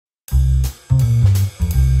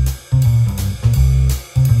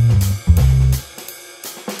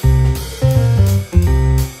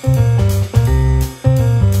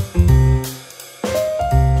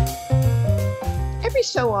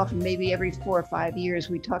so often, maybe every 4 or 5 years,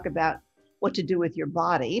 we talk about what to do with your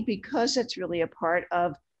body because it's really a part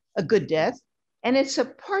of a good death. And it's a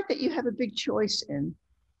part that you have a big choice in.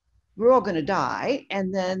 We're all going to die.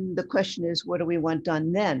 And then the question is, what do we want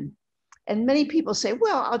done then? And many people say,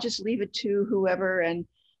 well, I'll just leave it to whoever, and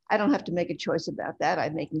I don't have to make a choice about that.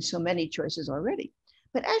 I'm making so many choices already.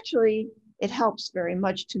 But actually, it helps very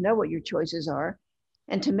much to know what your choices are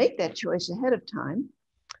and to make that choice ahead of time.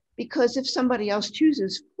 Because if somebody else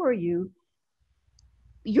chooses for you,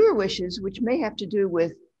 your wishes, which may have to do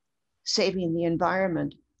with saving the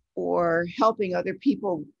environment or helping other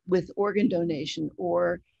people with organ donation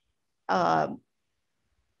or uh,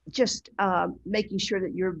 just making sure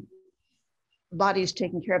that your body is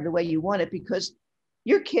taken care of the way you want it, because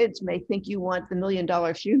your kids may think you want the $1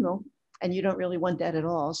 million funeral and you don't really want that at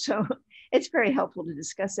all. So it's very helpful to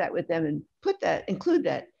discuss that with them and include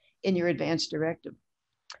that in your advance directive.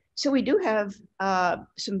 So we do have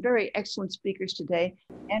some very excellent speakers today.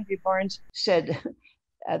 Andrea Barnes said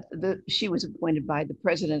she was appointed by the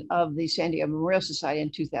president of the San Diego Memorial Society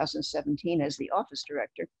in 2017 as the office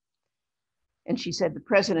director. And she said the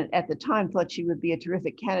president at the time thought she would be a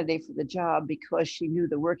terrific candidate for the job because she knew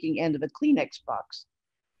the working end of a Kleenex box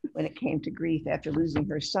when it came to grief after losing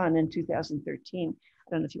her son in 2013.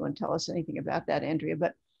 I don't know if you want to tell us anything about that, Andrea,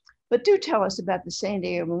 but do tell us about the San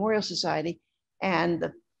Diego Memorial Society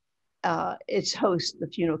and its host, the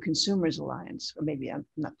Funeral Consumers Alliance, or maybe I'm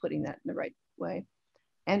not putting that in the right way.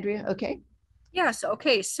 Andrea, okay? Yes,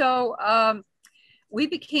 okay. So we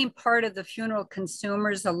became part of the Funeral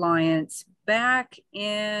Consumers Alliance back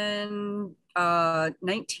in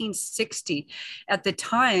 1960. At the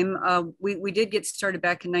time, we did get started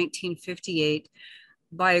back in 1958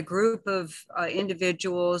 by a group of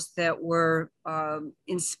individuals that were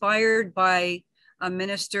inspired by a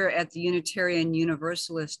minister at the Unitarian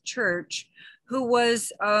Universalist Church who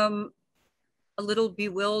was a little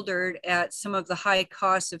bewildered at some of the high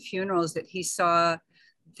costs of funerals that he saw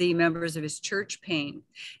the members of his church paying.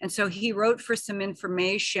 And so he wrote for some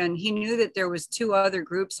information. He knew that there was 2 other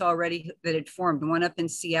groups already that had formed, one up in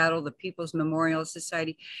Seattle, the People's Memorial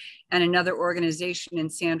Society, and another organization in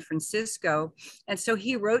San Francisco. And so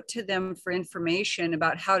he wrote to them for information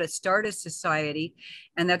about how to start a society.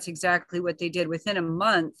 And that's exactly what they did. Within a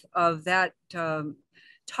month of that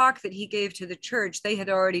talk that he gave to the church, they had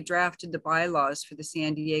already drafted the bylaws for the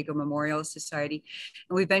San Diego Memorial Society,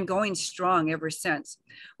 and we've been going strong ever since.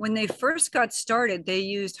 When they first got started, they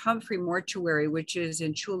used Humphrey Mortuary, which is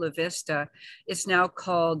in Chula Vista. It's now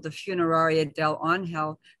called the Funeraria del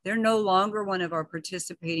Angel. They're no longer one of our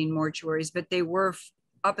participating mortuaries, but they were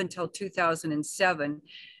up until 2007,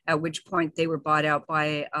 at which point they were bought out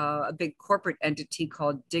by a big corporate entity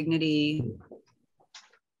called Dignity.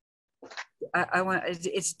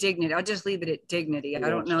 It's Dignity. I'll just leave it at Dignity. I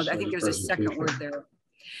don't know. I think there's a second word there.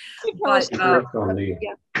 But on the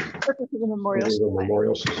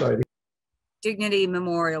Memorial Society. Dignity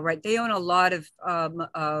Memorial, right? They own a lot of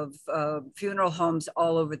funeral homes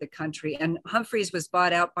all over the country, and Humphreys was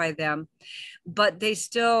bought out by them, but they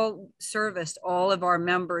still serviced all of our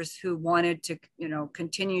members who wanted to,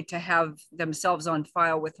 continue to have themselves on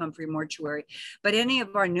file with Humphrey Mortuary. But any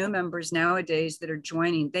of our new members nowadays that are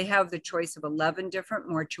joining, they have the choice of 11 different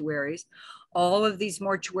mortuaries. All of these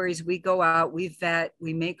mortuaries, we go out, we vet,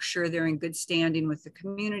 we make sure they're in good standing with the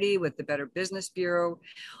community, with the Better Business Bureau.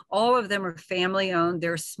 All of them are family owned.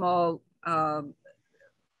 They're small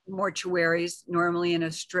mortuaries, normally in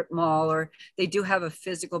a strip mall, or they do have a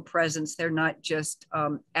physical presence. They're not just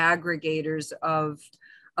aggregators of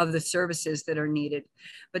the services that are needed,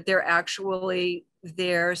 but they're actually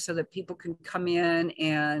there so that people can come in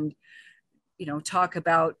and talk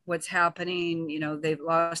about what's happening. They've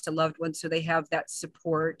lost a loved one, so they have that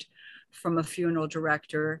support from a funeral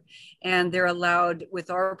director. And they're allowed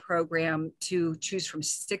with our program to choose from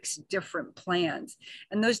 6 different plans.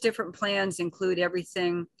 And those different plans include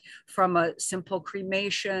everything from a simple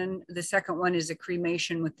cremation. The second one is a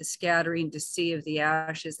cremation with the scattering to sea of the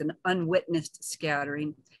ashes, an unwitnessed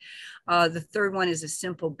scattering. The third one is a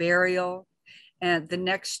simple burial. And the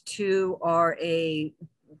next 2 are a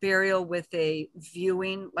burial with a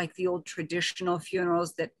viewing, like the old traditional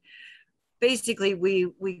funerals that basically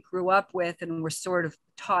we grew up with and were sort of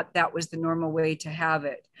taught that was the normal way to have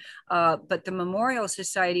it. But the Memorial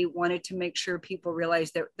Society wanted to make sure people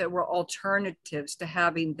realized that there were alternatives to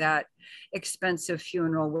having that expensive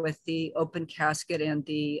funeral with the open casket and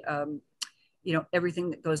the everything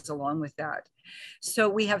that goes along with that. So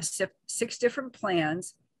we have 6 different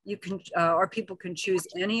plans. you can, our people can choose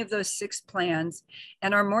any of those 6 plans,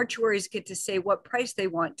 and our mortuaries get to say what price they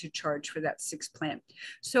want to charge for that 6 plan.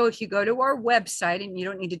 So if you go to our website, and you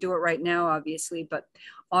don't need to do it right now, obviously, but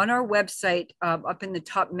on our website, up in the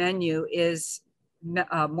top menu is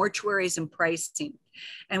mortuaries and pricing.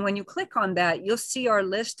 And when you click on that, you'll see our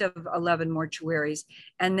list of 11 mortuaries,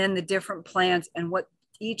 and then the different plans and what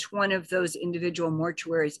each one of those individual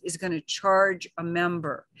mortuaries is going to charge a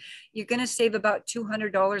member. You're going to save about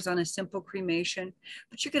 $200 on a simple cremation,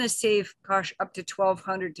 but you're going to save, gosh, up to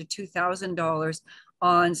 $1,200 to $2,000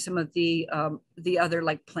 on some of the other,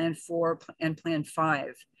 like Plan 4 and Plan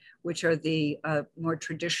 5, which are the more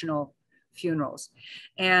traditional funerals.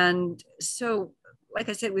 And so, like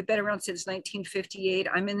I said, we've been around since 1958.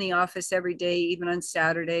 I'm in the office every day, even on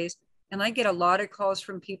Saturdays. And I get a lot of calls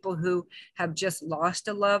from people who have just lost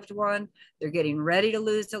a loved one. They're getting ready to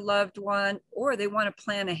lose a loved one, or they want to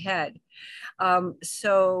plan ahead.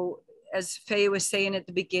 So as Faye was saying at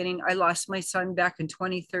the beginning, I lost my son back in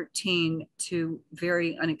 2013 to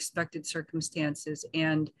very unexpected circumstances.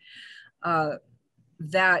 And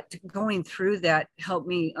that going through that helped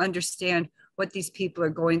me understand what these people are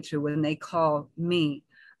going through when they call me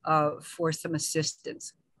for some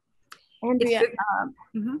assistance. Andrea,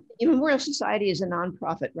 the Memorial Society is a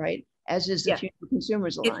nonprofit, right? As is the Funeral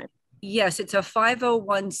Consumers Alliance. Yes, it's a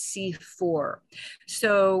 501c4.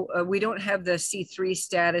 So we don't have the C3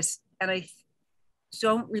 status, and I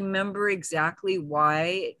don't remember exactly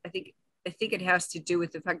why. I think it has to do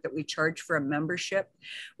with the fact that we charge for a membership.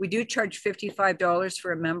 We do charge $55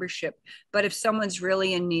 for a membership, but if someone's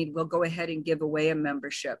really in need, we'll go ahead and give away a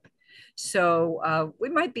membership. So we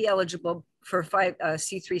might be eligible for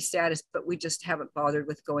C3 status, but we just haven't bothered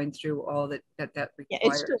with going through all that requires. Yeah,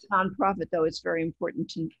 it's still a nonprofit, though. It's very important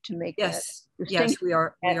to make that. Yes, we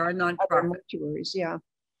are a nonprofit. Yeah.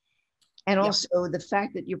 And also the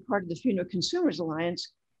fact that you're part of the Funeral Consumers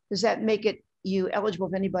Alliance, does that make you eligible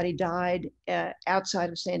if anybody died outside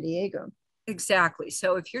of San Diego? Exactly.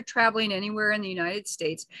 So if you're traveling anywhere in the United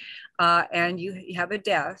States and you have a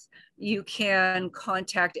death, you can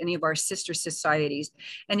contact any of our sister societies.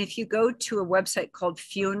 And if you go to a website called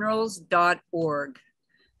funerals.org,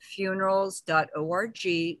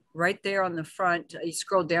 right there on the front, you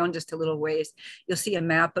scroll down just a little ways, you'll see a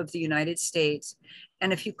map of the United States.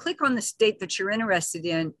 And if you click on the state that you're interested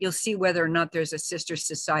in, you'll see whether or not there's a sister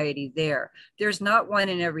society there. There's not one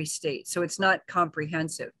in every state, so it's not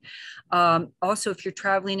comprehensive. Also, if you're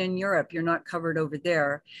traveling in Europe, you're not covered over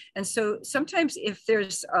there. And so sometimes if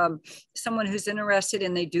there's someone who's interested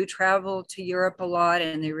and they do travel to Europe a lot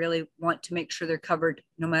and they really want to make sure they're covered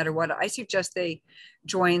no matter what, I suggest they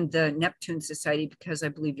join the Neptune Society, because I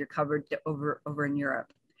believe you're covered over in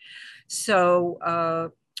Europe.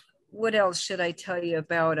 So, what else should I tell you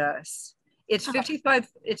about us? It's 55.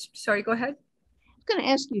 Sorry, go ahead. I was going to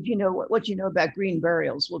ask you if you know what you know about green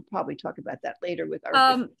burials. We'll probably talk about that later with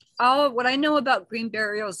our. What I know about green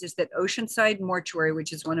burials is that Oceanside Mortuary,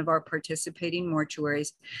 which is one of our participating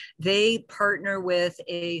mortuaries, they partner with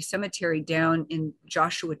a cemetery down in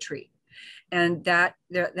Joshua Tree. And that's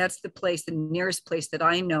the nearest place that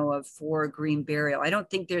I know of for green burial. I don't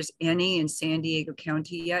think there's any in San Diego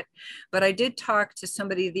County yet, but I did talk to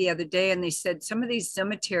somebody the other day, and they said some of these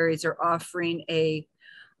cemeteries are offering a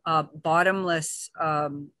bottomless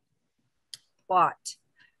plot.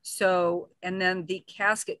 So, and then the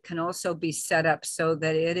casket can also be set up so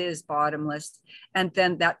that it is bottomless. And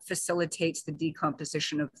then that facilitates the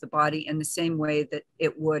decomposition of the body in the same way that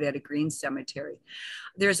it would at a green cemetery.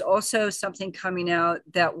 There's also something coming out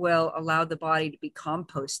that will allow the body to be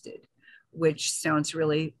composted, which sounds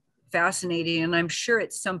really fascinating. And I'm sure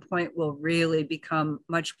at some point will really become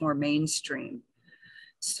much more mainstream.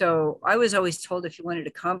 So I was always told if you wanted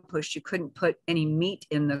to compost, you couldn't put any meat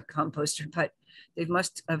in the composter, but they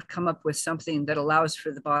must have come up with something that allows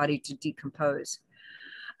for the body to decompose.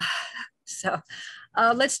 So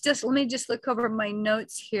let me just look over my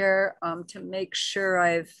notes here to make sure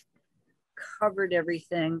I've covered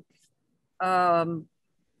everything. That's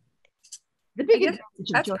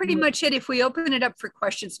pretty much it. If we open it up for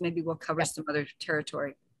questions, maybe we'll cover some other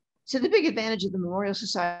territory. So the big advantage of the Memorial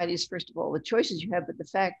Society is, first of all, the choices you have, but the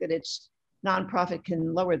fact that it's nonprofit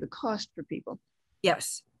can lower the cost for people.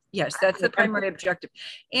 Yes, that's the primary objective.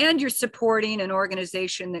 And you're supporting an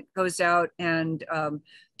organization that goes out and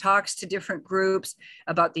talks to different groups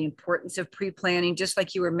about the importance of pre-planning, just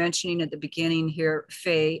like you were mentioning at the beginning here,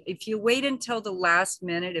 Faye. If you wait until the last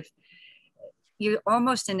minute, if you're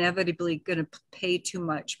almost inevitably going to pay too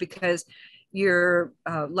much, because your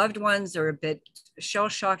loved ones are a bit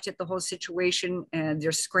shell-shocked at the whole situation and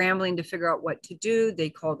they're scrambling to figure out what to do. They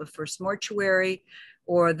call the first mortuary,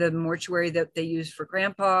 or the mortuary that they used for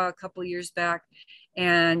grandpa a couple of years back.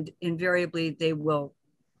 And invariably they will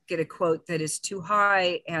get a quote that is too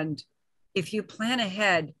high. And if you plan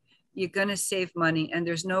ahead, you're going to save money, and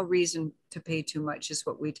there's no reason to pay too much is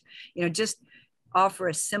what we, just offer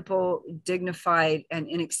a simple, dignified, and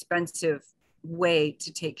inexpensive way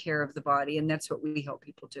to take care of the body. And that's what we help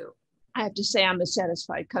people do. I have to say I'm a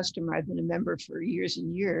satisfied customer. I've been a member for years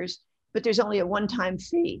and years, but there's only a one-time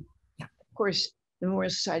fee. Yeah. Of course, the Memorial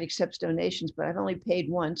Society accepts donations, but I've only paid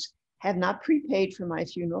once, have not prepaid for my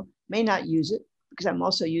funeral, may not use it because I'm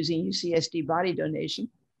also using UCSD body donation.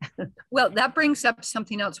 Well, that brings up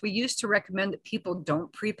something else. We used to recommend that people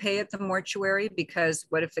don't prepay at the mortuary because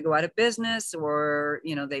what if they go out of business or,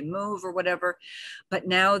 they move or whatever. But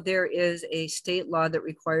now there is a state law that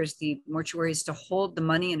requires the mortuaries to hold the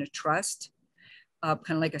money in a trust, kind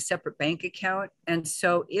of like a separate bank account. And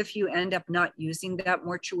so if you end up not using that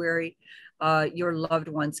mortuary, your loved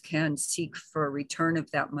ones can seek for a return of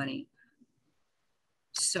that money.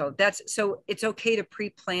 So it's okay to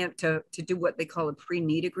pre-plan to do what they call a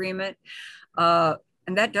pre-need agreement. And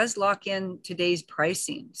that does lock in today's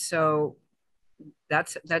pricing. So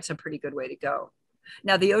that's a pretty good way to go.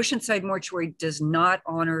 Now, the Oceanside Mortuary does not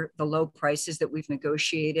honor the low prices that we've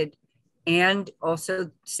negotiated and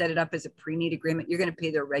also set it up as a pre-need agreement. You're going to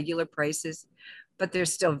pay their regular prices, but they're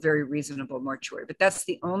still very reasonable mortuary. But that's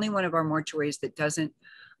the only one of our mortuaries that doesn't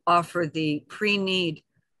offer the pre-need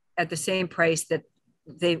at the same price that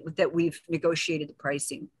we've negotiated the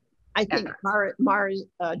pricing. I think Mara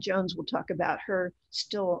Jones will talk about her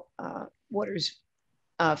Still Waters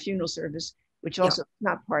funeral service, which also is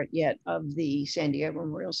not part yet of the San Diego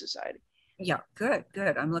Memorial Society. Yeah, good.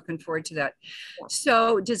 I'm looking forward to that. Yeah.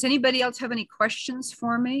 So does anybody else have any questions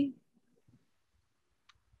for me?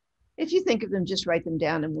 If you think of them, just write them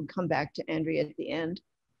down and we'll come back to Andrea at the end.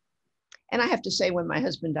 And I have to say, when my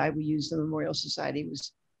husband died, we used the Memorial Society. It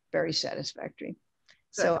was very satisfactory.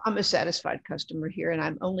 Good. So I'm a satisfied customer here, and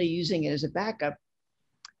I'm only using it as a backup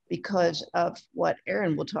because of what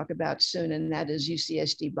Erin will talk about soon, and that is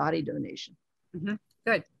UCSD body donation. Mm-hmm.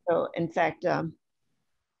 Good. So in fact,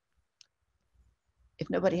 if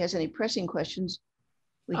nobody has any pressing questions,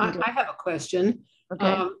 we can go. I have a question.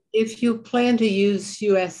 Okay. If you plan to use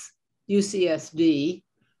UCSD,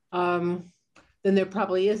 then there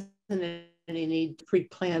probably isn't any need to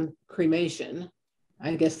pre-plan cremation.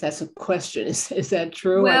 I guess that's a question. Is that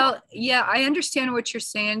true? Well, yeah, I understand what you're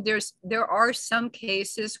saying. There are some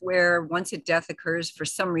cases where once a death occurs, for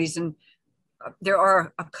some reason, there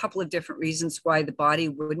are a couple of different reasons why the body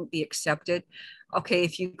wouldn't be accepted. Okay,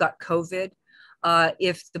 if you've got COVID,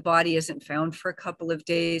 if the body isn't found for a couple of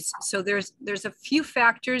days. So there's a few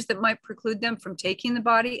factors that might preclude them from taking the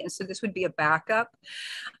body. And so this would be a backup.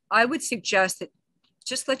 I would suggest that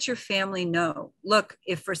just let your family know, look,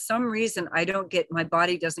 if for some reason my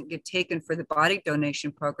body doesn't get taken for the body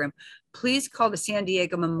donation program, please call the San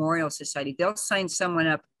Diego Memorial Society. They'll sign someone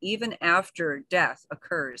up even after death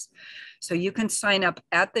occurs. So you can sign up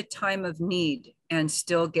at the time of need and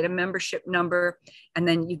still get a membership number. And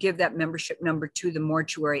then you give that membership number to the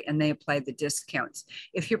mortuary and they apply the discounts.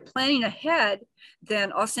 If you're planning ahead,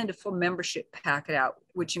 then I'll send a full membership packet out,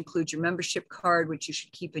 which includes your membership card, which you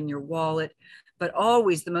should keep in your wallet. But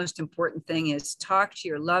always the most important thing is talk to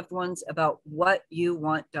your loved ones about what you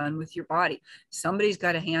want done with your body. Somebody's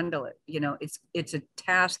got to handle it. It's a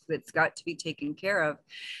task that's got to be taken care of.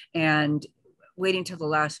 And waiting till the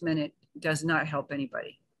last minute does not help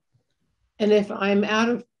anybody. And if I'm out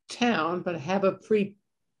of town, but have a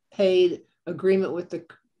prepaid agreement with the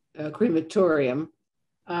crematorium,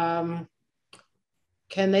 can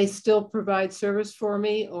they still provide service for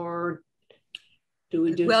me, or do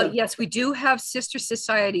we do something? Yes, we do have sister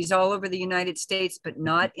societies all over the United States, but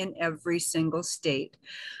not in every single state.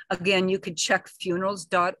 Again, you could check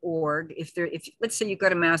funerals.org. If let's say you go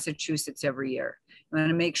to Massachusetts every year, you want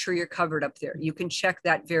to make sure you're covered up there. You can check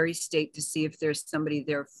that very state to see if there's somebody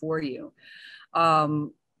there for you.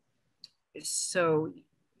 So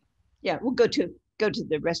yeah, we'll go to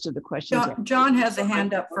the rest of the questions. John has a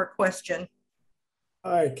hand up for a question.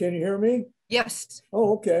 Hi, can you hear me? Yes.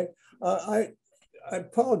 Oh, okay. I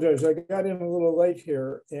apologize. I got in a little late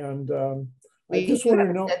here, and I just want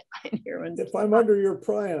to know if I'm under your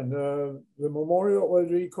plan, the memorial. What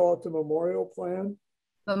do you call it? The memorial plan?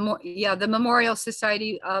 The Memorial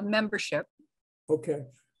Society membership. Okay.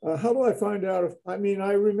 How do I find out I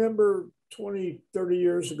remember 20, 30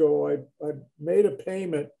 years ago, I made a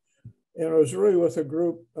payment, and I was really with a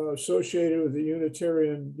group associated with the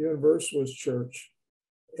Unitarian Universalist Church.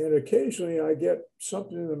 And occasionally I get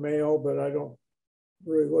something in the mail, but I don't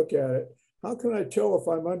really look at it. How can I tell if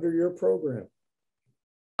I'm under your program?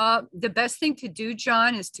 The best thing to do,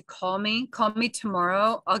 John, is to call me. Call me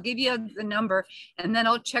tomorrow. I'll give you the number, and then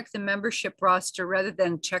I'll check the membership roster rather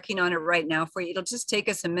than checking on it right now for you. It'll just take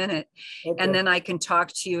us a minute, Okay. and then I can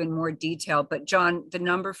talk to you in more detail. But John, the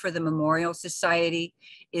number for the Memorial Society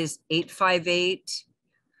is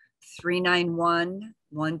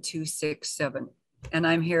 858-391-1267. And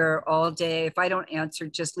I'm here all day. If I don't answer,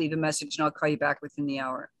 just leave a message and I'll call you back within the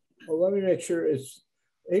hour. Well, let me make sure it's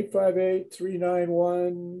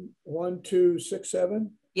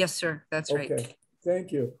 858-391-1267. Yes, sir. That's right. Okay,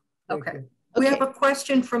 thank you. Thank Okay. you. We have a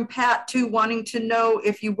question from Pat too, wanting to know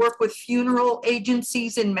if you work with funeral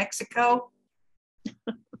agencies in Mexico.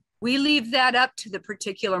 We leave that up to the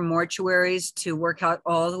particular mortuaries to work out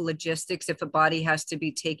all the logistics if a body has to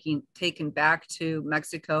be taken back to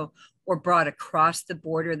Mexico or brought across the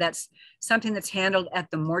border. That's something that's handled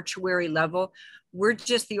at the mortuary level. We're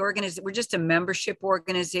just we're just a membership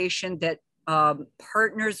organization that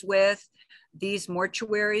partners with these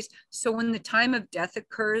mortuaries. So when the time of death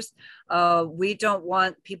occurs, we don't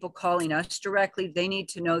want people calling us directly. They need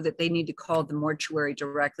to know that they need to call the mortuary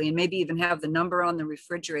directly, and maybe even have the number on the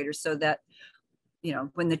refrigerator so that, you know,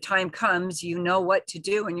 when the time comes, you know what to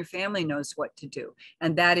do and your family knows what to do.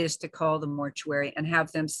 And that is to call the mortuary and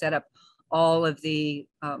have them set up all of the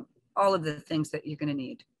things that you're going to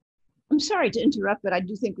need. I'm sorry to interrupt, but I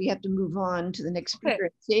do think we have to move on to the next speaker.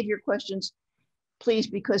 Okay. Save your questions, please,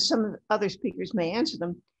 because some of the other speakers may answer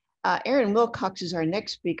them. Erin Wilcox is our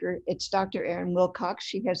next speaker. It's Dr. Erin Wilcox.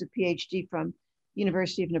 She has a PhD from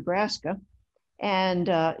University of Nebraska,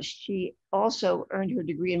 and she also earned her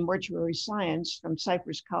degree in mortuary science from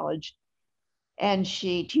Cypress College. And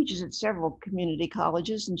she teaches at several community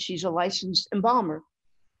colleges, and she's a licensed embalmer.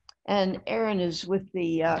 And Erin is with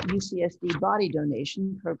the UCSD body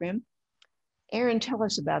donation program. Erin, tell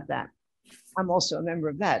us about that. I'm also a member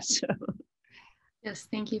of that. So. Yes,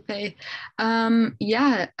 thank you, Faye.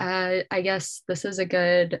 I guess this is a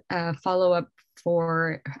good follow-up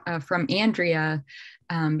from Andrea,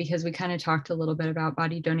 because we kind of talked a little bit about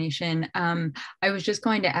body donation. I was just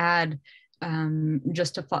going to add,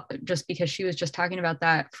 just because she was just talking about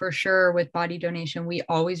that, for sure with body donation, we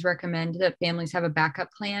always recommend that families have a backup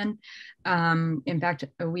plan. In fact,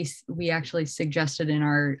 we actually suggested in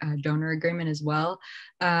our donor agreement as well,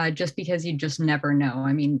 just because you just never know.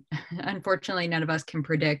 I mean, unfortunately, none of us can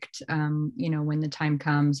predict, when the time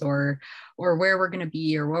comes, or where we're going to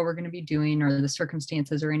be, or what we're going to be doing, or the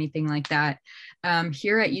circumstances, or anything like that.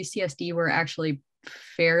 Here at UCSD, we're actually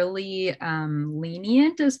fairly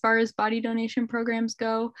lenient as far as body donation programs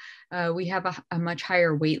go. We have a much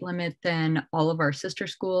higher weight limit than all of our sister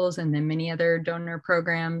schools and then many other donor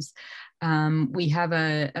programs. We have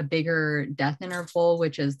a bigger death interval,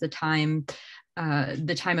 which is the time of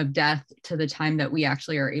death to the time that we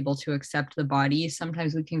actually are able to accept the body.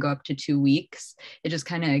 Sometimes we can go up to 2 weeks. It just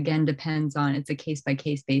kind of, again, depends on, it's a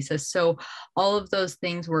case-by-case basis. So all of those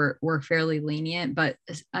things were fairly lenient, but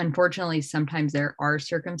unfortunately, sometimes there are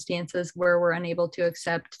circumstances where we're unable to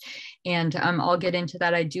accept. And I'll get into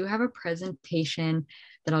that. I do have a presentation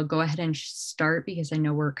that I'll go ahead and start because I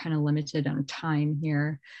know we're kind of limited on time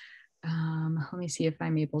here. Let me see if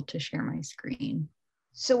I'm able to share my screen.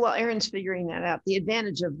 So while Erin's figuring that out, the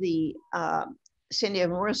advantage of the San Diego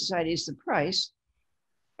Memorial Society is the price.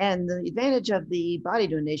 And the advantage of the body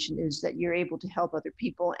donation is that you're able to help other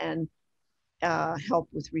people and help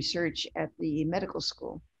with research at the medical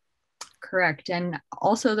school. Correct. And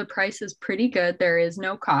also the price is pretty good. There is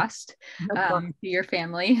no cost to your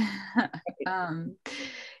family.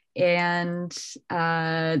 And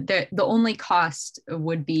the only cost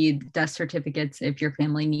would be death certificates if your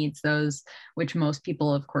family needs those, which most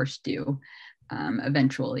people, of course, do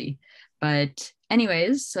eventually. But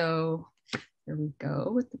anyways, so here we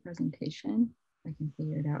go with the presentation. I can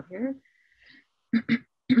figure it out here.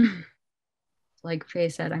 Like Faye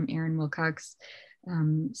said, I'm Erin Wilcox.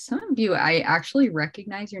 Some of you, I actually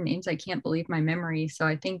recognize your names. I can't believe my memory. So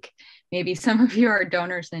I think maybe some of you are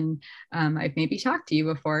donors and I've maybe talked to you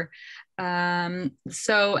before.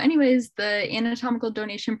 So anyways, the anatomical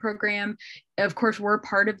donation program, of course, we're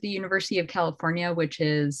part of the University of California, which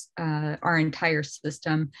is our entire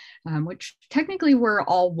system, which technically we're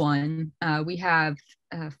all one. We have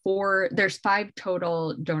there's 5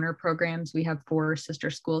 total donor programs. We have 4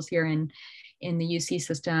 sister schools here in the UC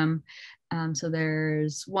system. So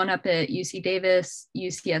there's one up at UC Davis,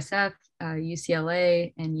 UCSF,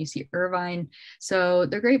 UCLA, and UC Irvine. So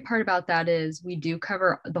the great part about that is we do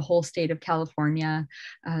cover the whole state of California.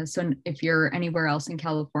 So if you're anywhere else in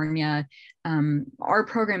California, our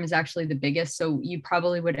program is actually the biggest, so you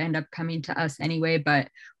probably would end up coming to us anyway, but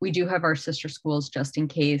we do have our sister schools just in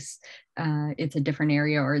case it's a different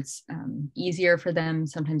area or it's easier for them.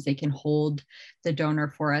 Sometimes they can hold the donor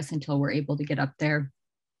for us until we're able to get up there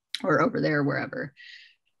or over there, wherever.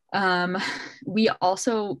 We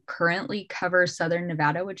also currently cover Southern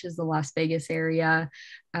Nevada, which is the Las Vegas area,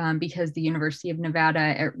 because the University of Nevada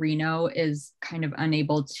at Reno is kind of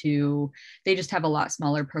unable to, they just have a lot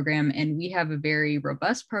smaller program, and we have a very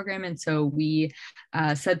robust program. And so we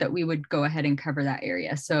said that we would go ahead and cover that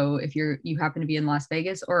area. So if you happen to be in Las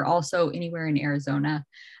Vegas or also anywhere in Arizona,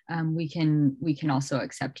 we can also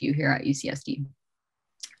accept you here at UCSD.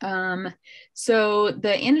 So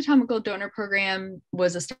the anatomical donor program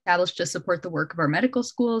was established to support the work of our medical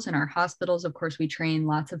schools and our hospitals. Of course, we train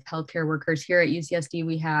lots of healthcare workers here at UCSD.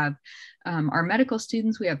 We have our medical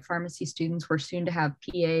students, we have pharmacy students. We're soon to have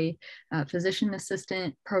PA, physician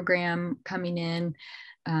assistant program coming in.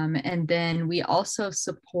 And then we also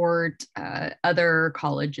support other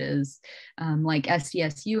colleges, like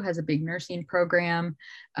SDSU has a big nursing program.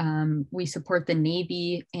 We support the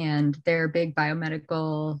Navy and their big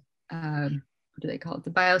biomedical, what do they call it?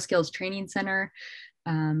 The BioSkills Training Center.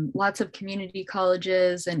 Lots of community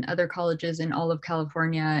colleges and other colleges in all of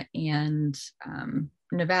California and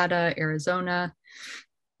Nevada, Arizona.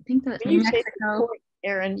 I think that New Mexico.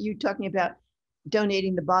 Erin, you talking about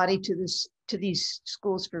donating the body to these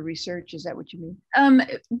schools for research? Is that what you mean?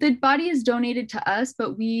 The body is donated to us,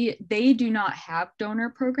 but they do not have donor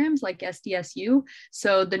programs like SDSU.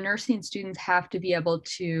 So the nursing students have to be able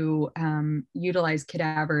to utilize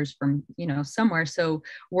cadavers from somewhere. So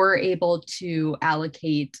we're able to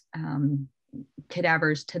allocate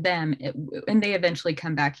cadavers to them, and they eventually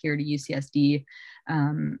come back here to UCSD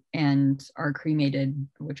and are cremated,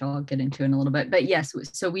 which I'll get into in a little bit. But yes,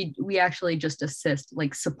 so we actually just assist,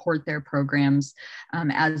 like support their programs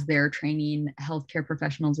as they're training healthcare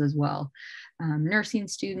professionals as well. Nursing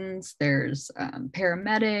students, there's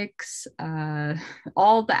paramedics,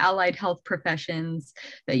 all the allied health professions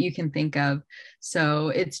that you can think of. So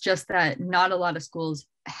it's just that not a lot of schools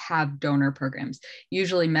have donor programs.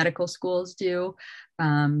 Usually medical schools do.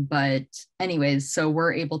 But anyways, so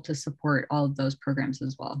we're able to support all of those programs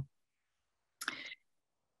as well.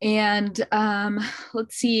 And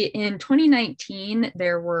let's see, in 2019,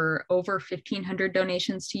 there were over 1,500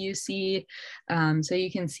 donations to UC. So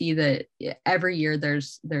you can see that every year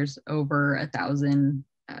there's over 1,000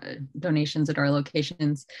 donations at our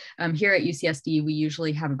locations. Here at UCSD, we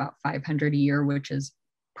usually have about 500 a year, which is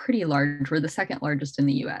pretty large. We're the second largest in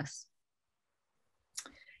the US.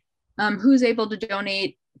 Who's able to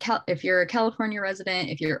donate? If you're a California resident,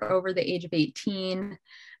 if you're over the age of 18,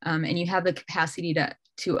 and you have the capacity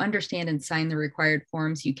to understand and sign the required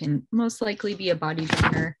forms, you can most likely be a body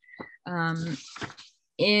donor.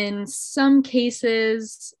 In some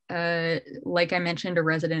cases, like I mentioned, a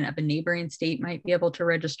resident of a neighboring state might be able to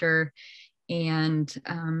register. And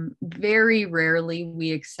very rarely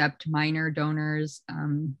we accept minor donors.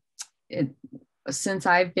 Since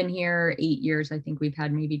I've been here 8 years, I think we've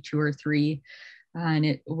had maybe 2 or 3.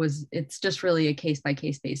 And it's just really a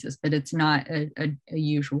case-by-case basis, but it's not a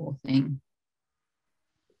usual thing.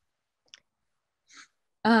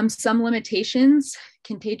 Some limitations,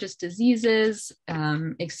 contagious diseases.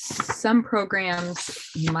 Some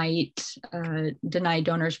programs might deny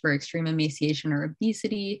donors for extreme emaciation or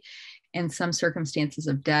obesity, and some circumstances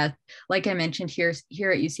of death. Like I mentioned, here at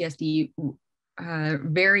UCSD,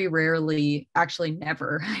 very rarely, actually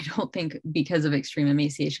never, I don't think, because of extreme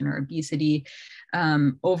emaciation or obesity.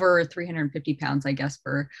 Over 350 pounds, I guess,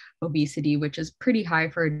 for obesity, which is pretty high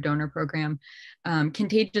for a donor program.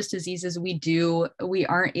 Contagious diseases, we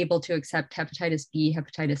aren't able to accept hepatitis B,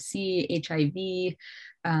 hepatitis C, HIV,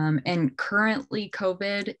 and currently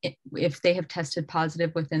COVID, if they have tested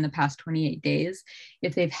positive within the past 28 days.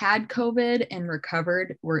 If they've had COVID and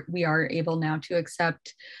recovered, we are able now to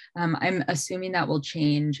accept. I'm assuming that will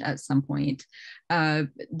change at some point. The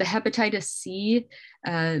hepatitis C,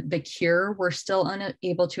 the cure, we're still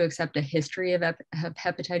unable to accept a history of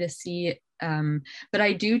hepatitis C. But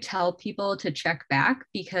I do tell people to check back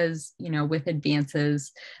because, with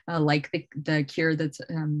advances like the cure that's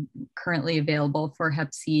currently available for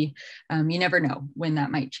Hep C, you never know when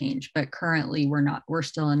that might change. But currently we're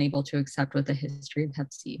still unable to accept with a history of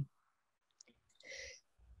Hep C.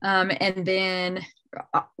 And then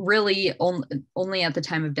really only at the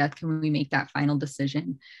time of death can we make that final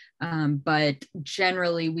decision. But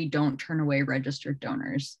generally, we don't turn away registered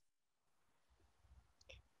donors.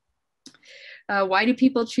 Why do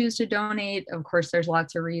people choose to donate? Of course, there's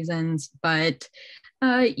lots of reasons, but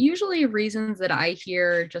usually reasons that I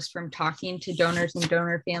hear just from talking to donors and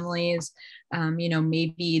donor families,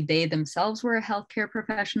 maybe they themselves were a healthcare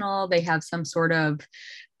professional, they have some sort of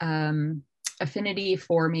affinity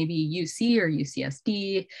for maybe UC or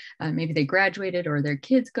UCSD, maybe they graduated or their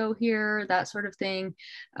kids go here, that sort of thing.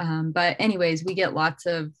 But anyways, we get lots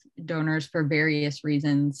of donors for various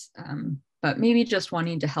reasons, but maybe just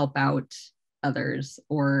wanting to help out others,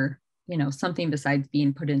 or something besides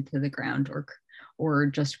being put into the ground or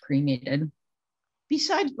just cremated.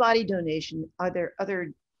 Besides body donation, are there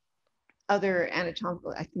other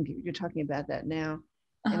anatomical, I think you're talking about that now,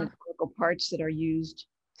 anatomical parts that are used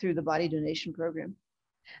through the body donation program?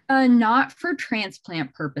 Not for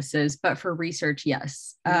transplant purposes, but for research,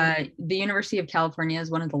 yes. The University of California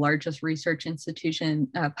is one of the largest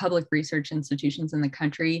public research institutions in the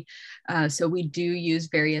country. So we do use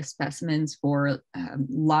various specimens for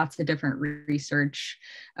lots of different research,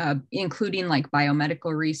 including like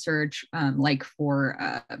biomedical research, like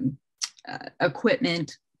for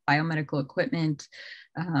equipment, biomedical equipment,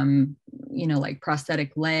 like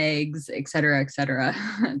prosthetic legs, et cetera, et cetera.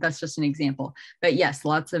 That's just an example. But yes,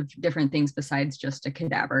 lots of different things besides just a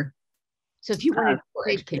cadaver. So if you wanted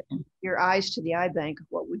to take your eyes to the eye bank,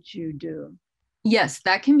 what would you do? Yes,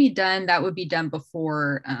 that can be done. That would be done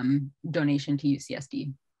before donation to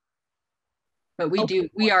UCSD. But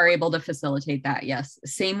we are able to facilitate that, yes.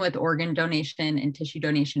 Same with organ donation and tissue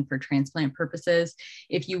donation for transplant purposes.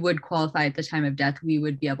 If you would qualify at the time of death, we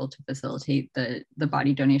would be able to facilitate the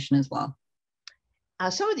body donation as well.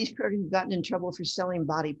 Some of these programs have gotten in trouble for selling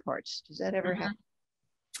body parts. Does that ever happen?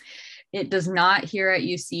 It does not here at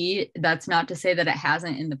UC. That's not to say that it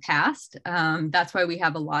hasn't in the past. That's why we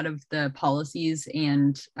have a lot of the policies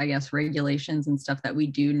and I guess regulations and stuff that we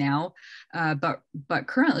do now. But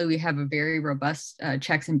currently we have a very robust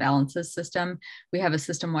checks and balances system. We have a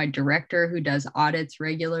system-wide director who does audits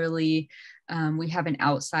regularly. We have an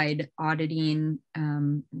outside auditing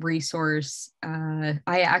resource. I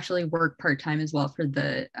actually work part-time as well for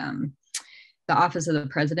the Office of the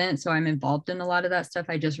President. So I'm involved in a lot of that stuff.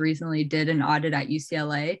 I just recently did an audit at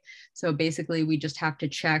UCLA. So basically we just have to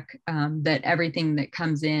check that everything that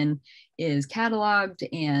comes in is cataloged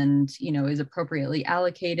and, is appropriately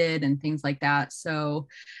allocated and things like that. So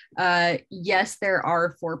yes, there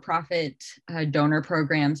are for-profit donor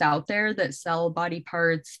programs out there that sell body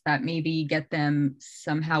parts that maybe get them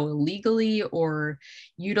somehow illegally or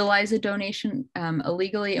utilize a donation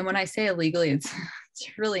illegally. And when I say illegally, it's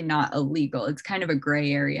really not illegal. It's kind of a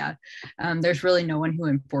gray area. There's really no one who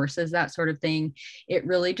enforces that sort of thing. It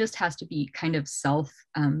really just has to be kind of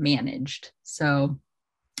self-managed. So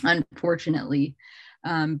unfortunately,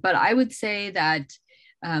 but I would say that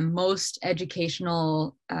most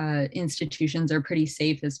educational institutions are pretty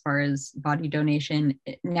safe as far as body donation.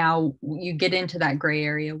 Now you get into that gray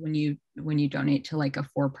area when you donate to like a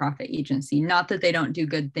for-profit agency. Not that they don't do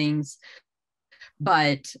good things,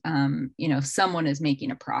 but someone is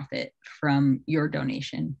making a profit from your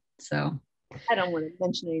donation. So I don't want to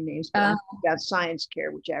mention any names, but I'm about Science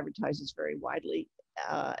Care, which advertises very widely.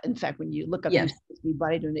 In fact, when you look up UCSD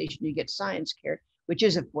body donation, you get Science Care, which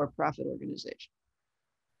is a for-profit organization.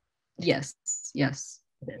 Yes, it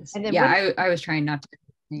is. And then I was trying not to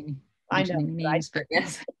mention any names, but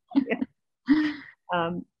yes.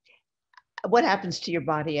 What happens to your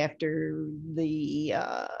body after the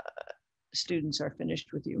students are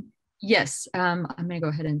finished with you? Yes, I'm going to go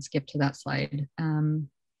ahead and skip to that slide.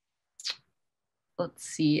 Let's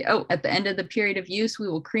see. Oh, at the end of the period of use, we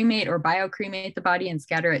will cremate or biocremate the body and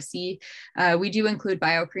scatter at sea. We do include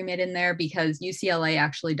biocremate in there because UCLA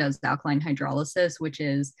actually does alkaline hydrolysis, which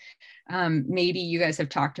is maybe you guys have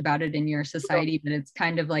talked about it in your society, but it's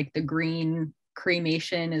kind of like the green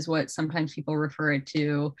cremation is what sometimes people refer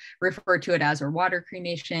to it as, or water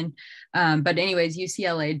cremation. But anyways,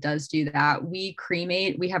 UCLA does do that. We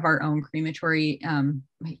cremate. We have our own crematory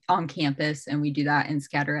on campus, and we do that and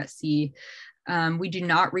scatter at sea. We do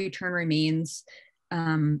not return remains.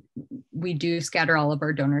 We do scatter all of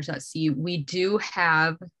our donors at sea. We do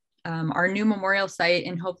have our new memorial site,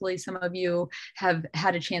 and hopefully some of you have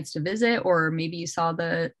had a chance to visit, or maybe you saw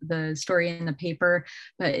the story in the paper,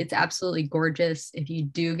 but it's absolutely gorgeous. If you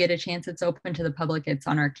do get a chance, it's open to the public. It's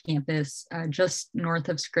on our campus, just north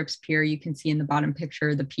of Scripps Pier. You can see in the bottom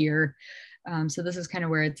picture, the pier. So this is kind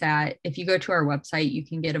of where it's at. If you go to our website, you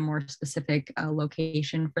can get a more specific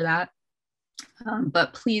location for that.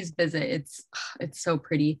 But please visit. It's so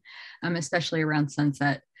pretty, especially around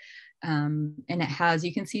sunset. And it has,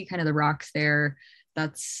 you can see kind of the rocks there.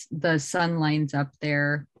 That's the sun lines up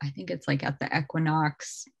there. I think it's like at the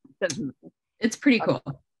equinox. It's pretty cool.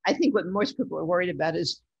 I think what most people are worried about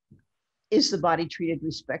is the body treated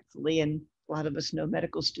respectfully? And a lot of us know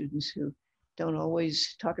medical students who don't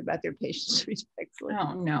always talk about their patients respectfully.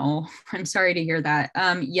 Oh, no, I'm sorry to hear that.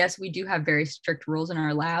 Yes, we do have very strict rules in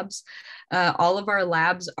our labs. All of our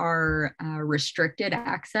labs are restricted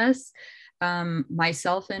access.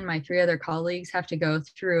 Myself and my 3 other colleagues have to go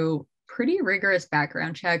through pretty rigorous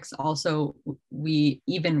background checks. Also, we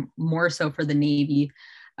even more so for the Navy.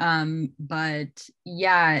 But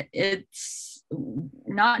yeah, it's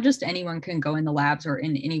not just anyone can go in the labs or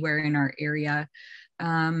in anywhere in our area.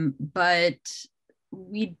 But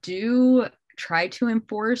we do try to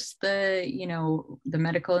enforce the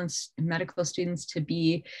medical students to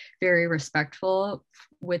be very respectful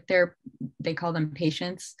with they call them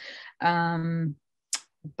patients.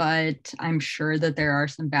 But I'm sure that there are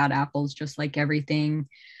some bad apples, just like everything.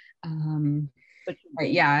 But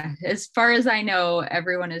yeah, as far as I know,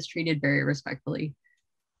 everyone is treated very respectfully.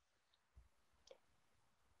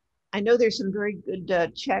 I know there's some very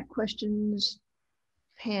good chat questions.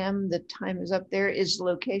 Pam, the time is up there. Is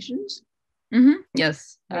locations? Mm-hmm.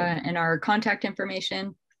 Yes, and our contact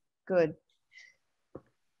information. Good.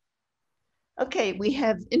 Okay, we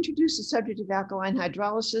have introduced the subject of alkaline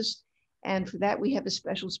hydrolysis, and for that we have a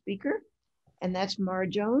special speaker, and that's Mara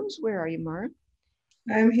Jones. Where are you, Mara?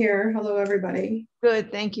 I'm here. Hello, everybody.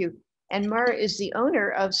 Good, thank you. And Mara is the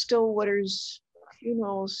owner of Stillwater's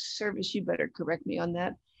Funeral Service. You better correct me on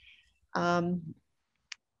that.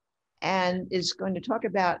 And is going to talk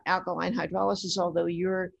about alkaline hydrolysis, although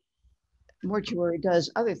your mortuary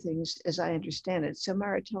does other things, as I understand it. So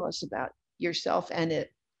Mara, tell us about yourself and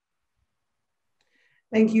it.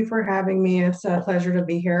 Thank you for having me. It's a pleasure to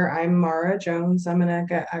be here. I'm Mara Jones. I'm a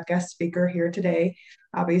guest speaker here today.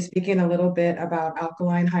 I'll be speaking a little bit about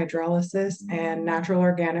alkaline hydrolysis and natural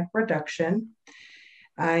organic reduction.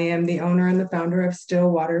 I am the owner and the founder of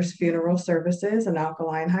Stillwater's Funeral Services and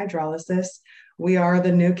Alkaline Hydrolysis. We are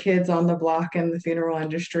the new kids on the block in the funeral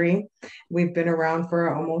industry. We've been around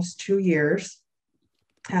for almost 2 years.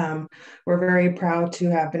 We're very proud to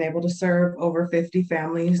have been able to serve over 50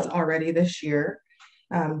 families already this year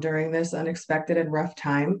during this unexpected and rough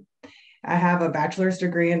time. I have a bachelor's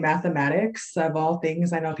degree in mathematics, of all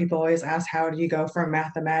things. I know people always ask, how do you go from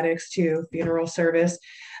mathematics to funeral service?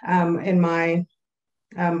 In my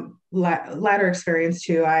latter experience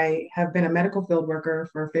too, I have been a medical field worker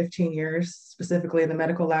for 15 years, specifically in the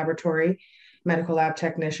medical laboratory, medical lab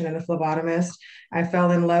technician and a phlebotomist. I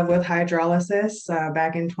fell in love with hydrolysis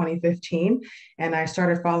back in 2015, and I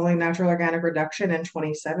started following natural organic reduction in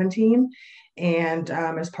 2017. And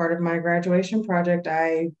as part of my graduation project,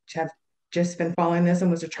 I have just been following this and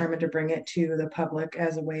was determined to bring it to the public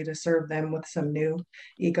as a way to serve them with some new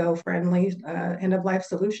eco-friendly end-of-life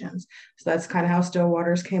solutions. So that's kind of how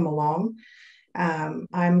Stillwaters came along.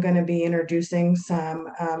 I'm going to be introducing some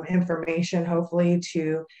information, hopefully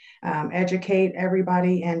to educate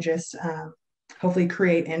everybody and just hopefully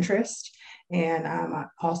create interest. And I'm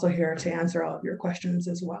also here to answer all of your questions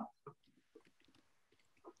as well.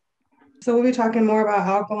 So we'll be talking more about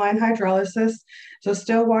alkaline hydrolysis. So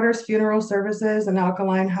Stillwater's Funeral Services and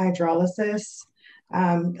alkaline hydrolysis.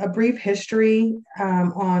 A brief history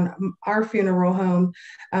on our funeral home.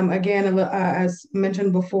 Again, as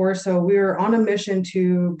mentioned before, so we're on a mission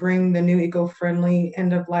to bring the new eco-friendly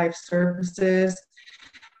end-of-life services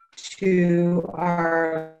to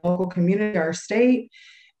our local community, our state.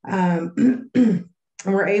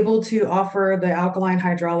 And we're able to offer the alkaline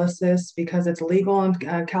hydrolysis because it's legal in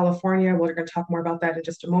California. We're going to talk more about that in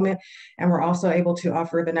just a moment. And we're also able to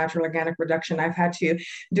offer the natural organic reduction. I've had to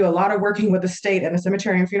do a lot of working with the state and the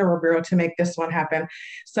Cemetery and Funeral Bureau to make this one happen.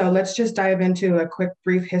 So let's just dive into a quick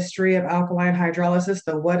brief history of alkaline hydrolysis.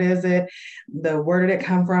 The what is it? The where did it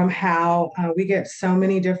come from? How? We get so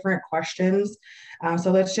many different questions.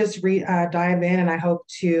 So let's just dive in, and I hope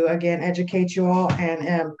to, again, educate you all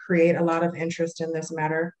and create a lot of interest in this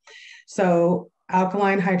matter. So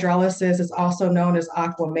alkaline hydrolysis is also known as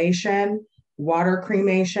aquamation, water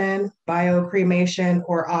cremation, biocremation,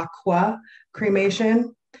 or aqua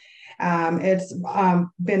cremation. It's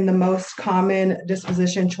been the most common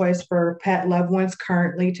disposition choice for pet loved ones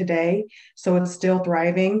currently today. So it's still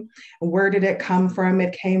thriving. Where did it come from?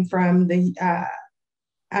 It came from the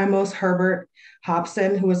Amos Herbert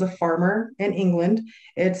Hobson, who was a farmer in England.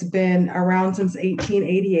 It's been around since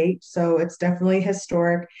 1888, so it's definitely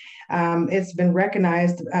historic. It's been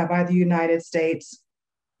recognized by the United States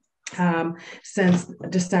since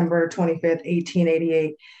December 25th,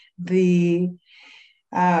 1888. The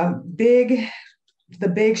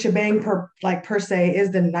big shebang per se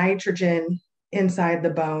is the nitrogen inside the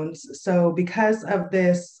bones. So because of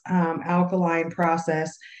this alkaline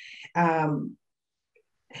process,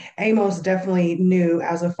 Amos definitely knew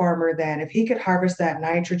as a farmer that if he could harvest that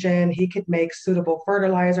nitrogen, he could make suitable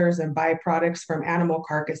fertilizers and byproducts from animal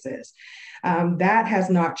carcasses. That has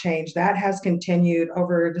not changed. That has continued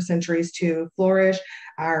over the centuries to flourish.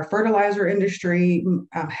 Our fertilizer industry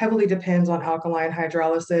heavily depends on alkaline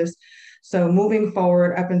hydrolysis. So moving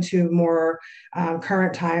forward up into more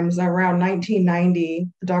current times, around 1990,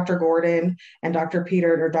 Dr. Gordon and Dr.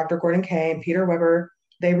 Gordon K and Peter Weber,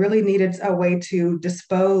 they really needed a way to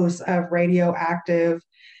dispose of radioactive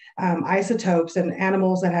isotopes and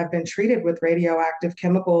animals that have been treated with radioactive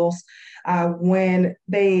chemicals. When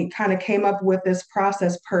they kind of came up with this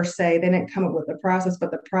process per se, they didn't come up with the process,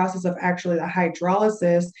 but the process of actually the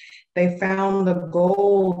hydrolysis, they found the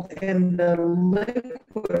gold in the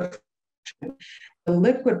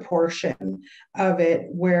liquid portion of it,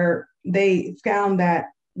 where they found that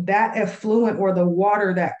effluent or the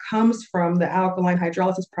water that comes from the alkaline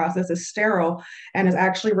hydrolysis process is sterile and has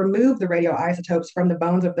actually removed the radioisotopes from the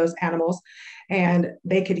bones of those animals. And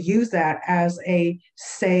they could use that as a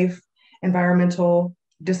safe environmental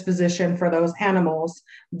disposition for those animals.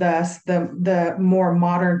 Thus, the more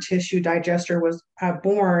modern tissue digester was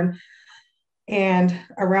born. And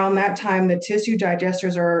around that time, the tissue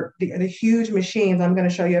digesters are the huge machines. I'm going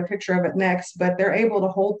to show you a picture of it next, but they're able to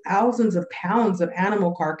hold thousands of pounds of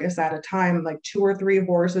animal carcass at a time, like 2 or 3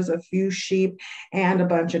 horses, a few sheep, and a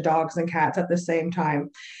bunch of dogs and cats at the same time.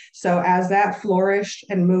 So as that flourished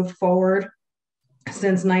and moved forward,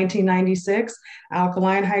 since 1996,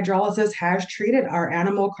 alkaline hydrolysis has treated our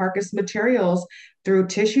animal carcass materials through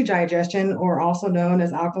tissue digestion, or also known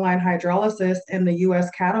as alkaline hydrolysis in the US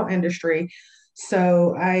cattle industry.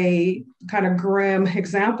 So a kind of grim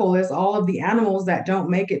example is all of the animals that don't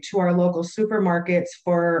make it to our local supermarkets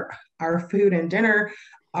for our food and dinner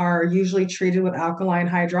are usually treated with alkaline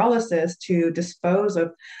hydrolysis to dispose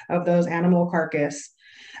of those animal carcass.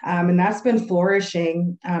 And that's been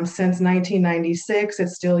flourishing since 1996.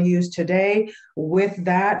 It's still used today. With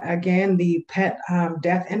that, again, the pet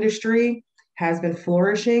death industry has been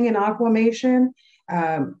flourishing in aquamation.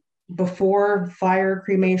 Before, fire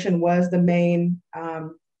cremation was the main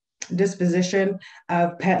disposition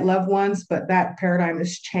of pet loved ones, but that paradigm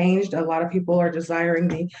has changed. A lot of people are desiring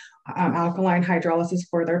the alkaline hydrolysis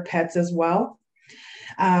for their pets as well.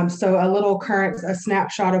 So a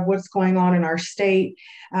snapshot of what's going on in our state.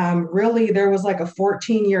 Really, there was like a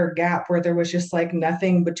 14-year gap where there was just like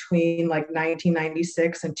nothing between like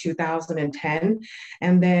 1996 and 2010.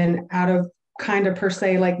 And then out of kind of per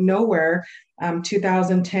se like nowhere,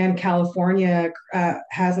 2010, California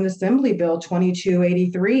has an Assembly Bill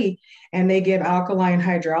 2283, and they give alkaline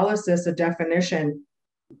hydrolysis a definition.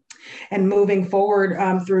 And moving forward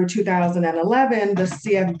through 2011, the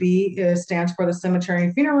CFB stands for the Cemetery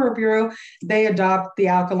and Funeral Bureau. They adopt the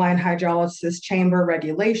alkaline hydrolysis chamber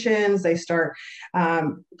regulations. They start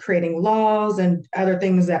creating laws and other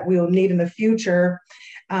things that we'll need in the future.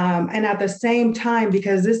 And at the same time,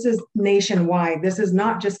 because this is nationwide, this is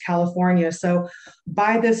not just California. So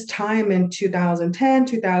by this time in 2010,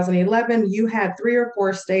 2011, you had 3 or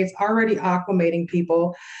 4 states already aquamating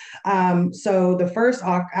people. So the first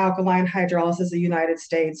alkaline hydrolysis in the United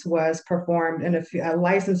States was performed in a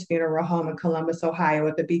licensed funeral home in Columbus, Ohio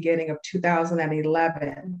at the beginning of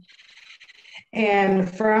 2011. And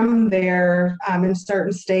from there, in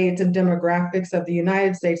certain states and demographics of the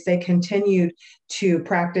United States, they continued to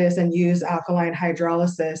practice and use alkaline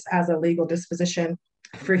hydrolysis as a legal disposition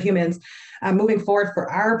for humans. Moving forward for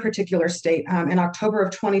our particular state, in October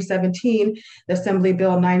of 2017, the Assembly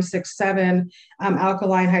Bill 967,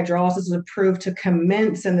 alkaline hydrolysis was approved to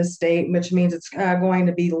commence in the state, which means it's going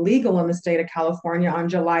to be legal in the state of California on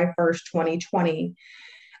July 1st, 2020.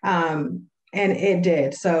 And it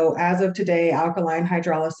did. So as of today, alkaline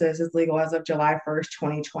hydrolysis is legal as of July 1st,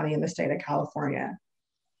 2020 in the state of California.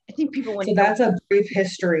 I think people want so that's a brief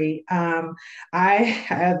history. That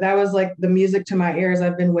was like the music to my ears.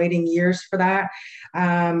 I've been waiting years for that.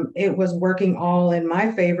 It was working all in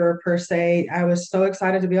my favor per se. I was so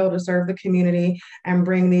excited to be able to serve the community and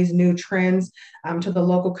bring these new trends to the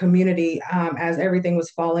local community as everything was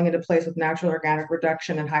falling into place with natural organic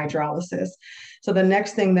reduction and hydrolysis. So the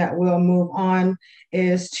next thing that we'll move on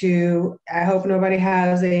is to, I hope nobody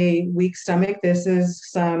has a weak stomach. This is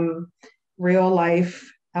some real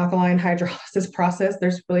life alkaline hydrolysis process.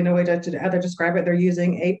 There's really no way to describe it. They're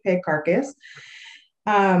using a pig carcass.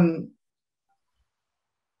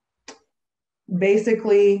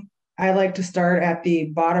 basically, I like to start at the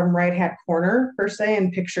bottom right-hand corner per se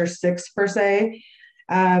in picture 6 per se.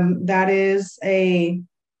 That is a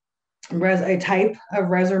type of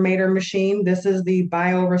resonator machine. This is the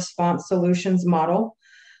Bioresponse Solutions model.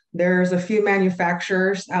 There's a few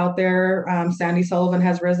manufacturers out there. Sandy Sullivan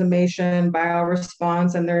has Resomation,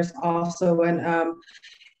 Bioresponse, and there's also an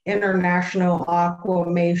international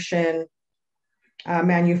aquamation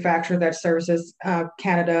manufacturer that services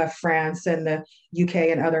Canada, France, and the UK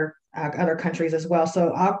and other countries as well.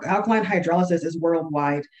 So alkaline hydrolysis is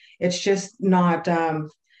worldwide. It's just not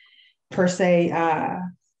per se.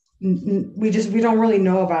 We don't really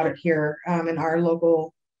know about it here in our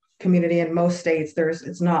local community. In most states,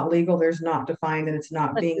 it's not legal, there's not defined, and it's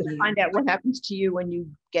not being used. Find out what happens to you when you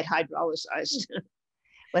get hydrolyzed.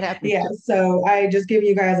 What happens? Yeah, so I just give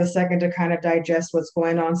you guys a second to kind of digest what's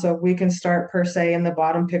going on. So we can start per se in the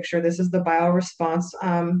bottom picture. This is the bioresponse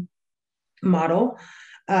model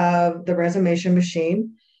of the resomation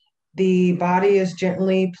machine. The body is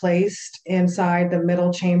gently placed inside the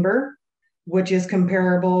middle chamber, which is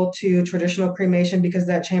comparable to traditional cremation because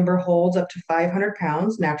that chamber holds up to 500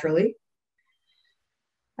 pounds naturally.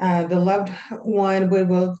 The loved one, we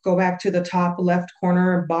will go back to the top left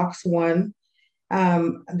corner, box 1.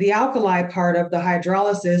 The alkali part of the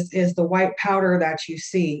hydrolysis is the white powder that you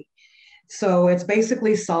see. So it's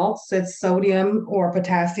basically salts, it's sodium or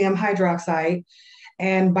potassium hydroxide.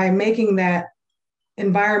 And by making that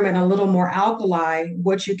environment a little more alkali,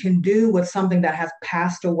 what you can do with something that has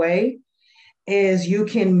passed away is you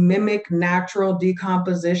can mimic natural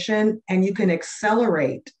decomposition, and you can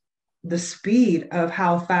accelerate the speed of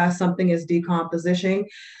how fast something is decomposing.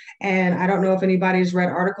 And I don't know if anybody's read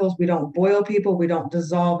articles. We don't boil people. We don't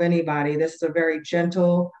dissolve anybody. This is a very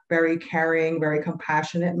gentle, very caring, very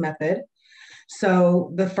compassionate method.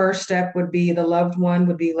 So the first step would be the loved one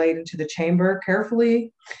would be laid into the chamber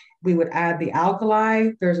carefully. We would add the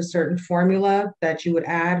alkali. There's a certain formula that you would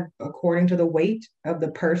add according to the weight of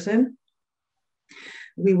the person.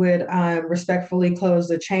 We would respectfully close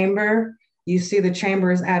the chamber. You see the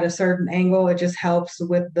chamber is at a certain angle. It just helps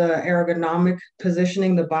with the ergonomic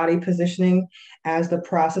positioning, the body positioning as the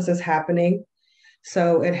process is happening.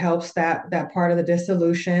 So it helps that part of the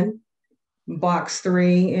dissolution. Box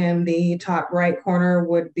 3 in the top right corner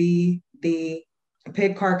would be the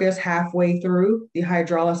pig carcass halfway through the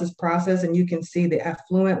hydrolysis process, and you can see the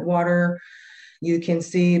effluent water. You can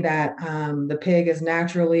see that the pig is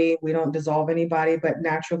naturally, we don't dissolve anybody, but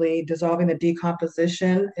naturally dissolving. The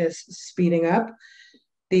decomposition is speeding up.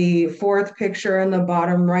 The fourth picture in the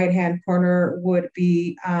bottom right-hand corner would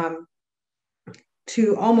be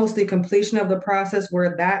to almost the completion of the process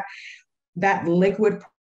where that liquid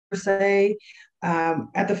per se,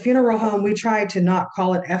 at the funeral home, we try to not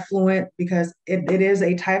call it effluent because it is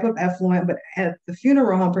a type of effluent, but at the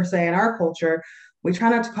funeral home per se in our culture, we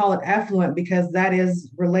try not to call it effluent because that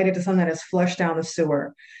is related to something that is flushed down the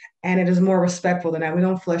sewer. And it is more respectful than that. We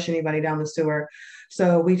don't flush anybody down the sewer.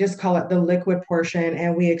 So we just call it the liquid portion.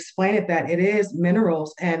 And we explain it that it is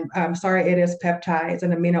minerals and it is peptides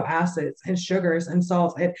and amino acids and sugars and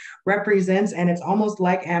salts. It represents, and it's almost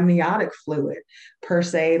like amniotic fluid per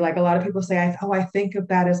se. Like a lot of people say, I think of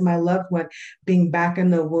that as my loved one being back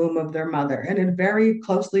in the womb of their mother. And it very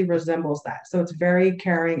closely resembles that. So it's very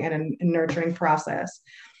caring and a nurturing process.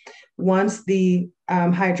 Once the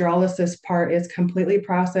hydrolysis part is completely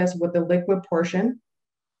processed with the liquid portion,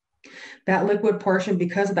 that liquid portion,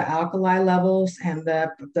 because of the alkali levels and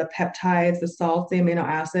the peptides, the salts, the amino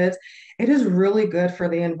acids, it is really good for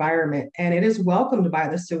the environment, and it is welcomed by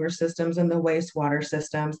the sewer systems and the wastewater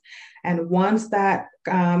systems. And once that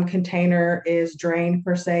container is drained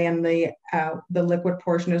per se, and the liquid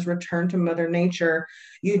portion is returned to Mother Nature,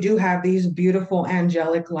 you do have these beautiful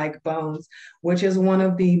angelic-like bones, which is one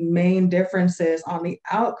of the main differences on the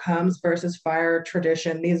outcomes versus fire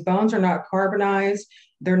tradition. These bones are not carbonized,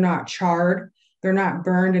 they're not charred, they're not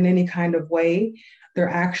burned in any kind of way. They're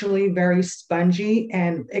actually very spongy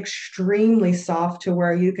and extremely soft to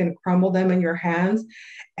where you can crumble them in your hands,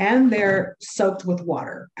 and they're soaked with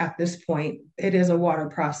water at this point. It is a water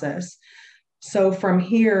process. So from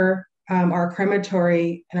here, our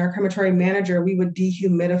crematory manager, we would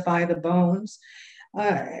dehumidify the bones.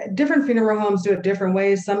 Different funeral homes do it different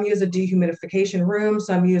ways. Some use a dehumidification room,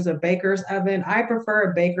 some use a baker's oven. I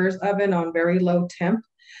prefer a baker's oven on very low temp.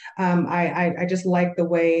 I just like the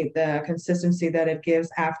way, the consistency that it gives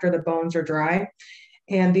after the bones are dry.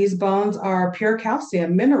 And these bones are pure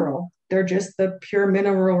calcium mineral. They're just the pure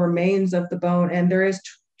mineral remains of the bone. And there is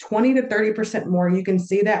 20 to 30% more. You can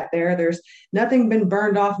see that there. There's nothing been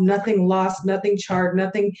burned off, nothing lost, nothing charred,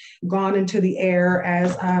 nothing gone into the air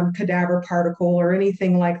as cadaver particle or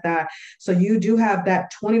anything like that. So you do have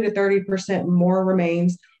that 20 to 30% more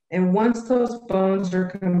remains. And once those bones are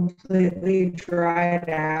completely dried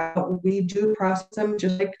out, we do process them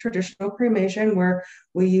just like traditional cremation, where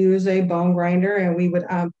we use a bone grinder and we would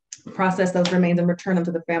process those remains and return them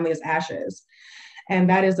to the family as ashes. And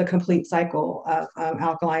that is a complete cycle of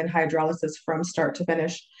alkaline hydrolysis from start to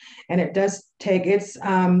finish. And it does take, it's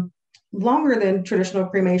longer than traditional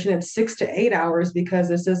cremation. It's 6 to 8 hours because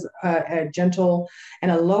this is a gentle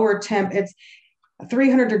and a lower temp. It's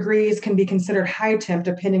 300 degrees can be considered high temp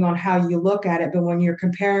depending on how you look at it. But when you're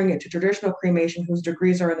comparing it to traditional cremation, whose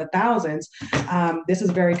degrees are in the thousands, this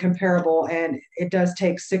is very comparable. And it does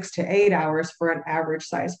take 6 to 8 hours for an average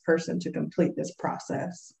sized person to complete this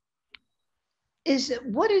process.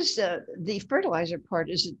 What is the fertilizer part?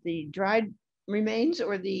 Is it the dried remains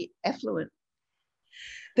or the effluent?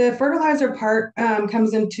 The fertilizer part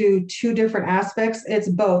comes into two different aspects. It's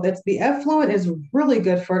both. It's the effluent is really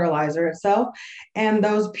good fertilizer itself. And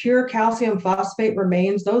those pure calcium phosphate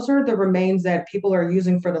remains, those are the remains that people are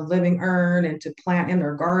using for the living urn and to plant in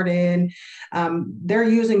their garden. They're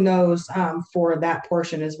using those for that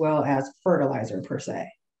portion as well as fertilizer per se.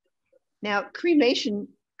 Now,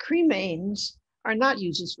 cremains are not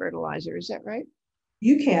used as fertilizer, is that right?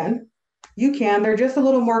 You can. They're just a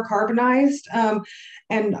little more carbonized.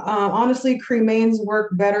 Honestly, cremains work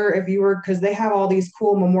better if you were, because they have all these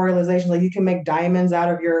cool memorializations. Like you can make diamonds out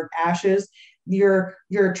of your ashes. Your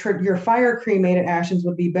fire cremated ashes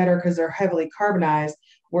would be better because they're heavily carbonized,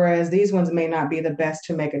 whereas these ones may not be the best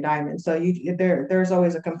to make a diamond. So there's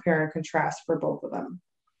always a compare and contrast for both of them.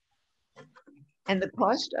 And the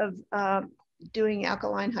cost of doing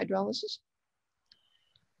alkaline hydrolysis?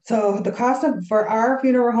 So the cost for our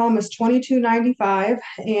funeral home is $22.95.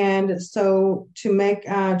 And so to make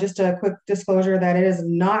just a quick disclosure that it is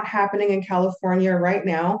not happening in California right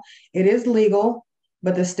now. It is legal,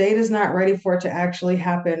 but the state is not ready for it to actually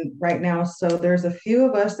happen right now. So there's a few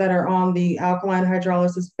of us that are on the alkaline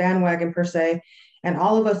hydrolysis bandwagon per se, and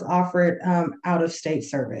all of us offer it out of state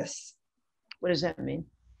service. What does that mean?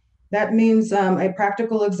 That means a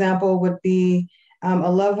practical example would be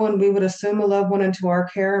a loved one. We would assume a loved one into our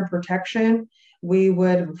care and protection. We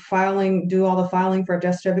would do all the filing for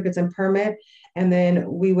death certificates and permit, and then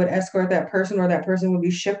we would escort that person, or that person would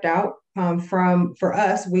be shipped out for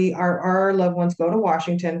us. Our loved ones go to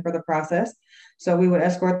Washington for the process. So we would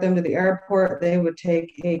escort them to the airport. They would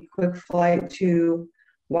take a quick flight to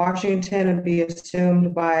Washington and be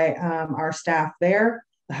assumed by our staff there.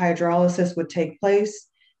 The hydrolysis would take place,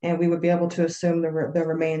 and we would be able to assume the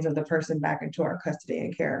remains of the person back into our custody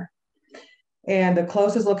and care. And the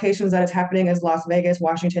closest locations that it's happening is Las Vegas,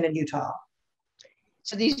 Washington, and Utah.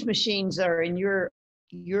 So these machines are in your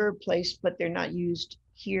place, but they're not used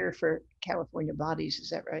here for California bodies, is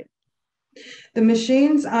that right? The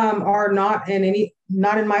machines are not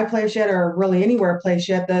in my place yet, or really anywhere place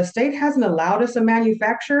yet. The state hasn't allowed us a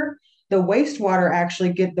manufacturer. The wastewater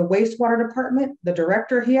department, the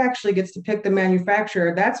director, he actually gets to pick the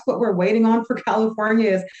manufacturer. That's what we're waiting on for California,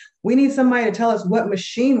 is we need somebody to tell us what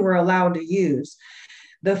machine we're allowed to use.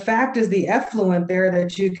 The fact is, the effluent there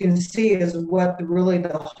that you can see is what really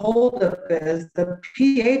the holdup is. The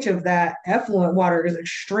pH of that effluent water is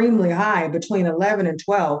extremely high, between 11 and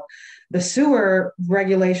 12. The sewer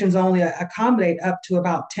regulations only accommodate up to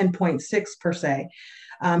about 10.6 per se.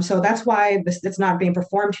 So that's why it's not being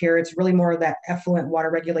performed here. It's really more of that effluent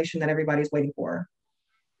water regulation that everybody's waiting for.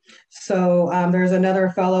 So there's another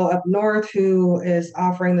fellow up north who is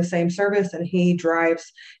offering the same service, and he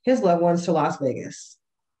drives his loved ones to Las Vegas.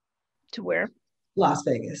 To where? Las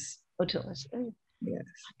Vegas. Oh, to Las Vegas. Yes.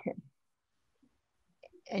 Okay.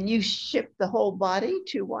 And you ship the whole body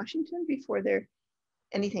to Washington before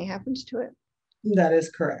anything happens to it? That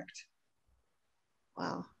is correct.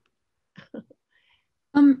 Wow.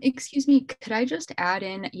 Excuse me, could I just add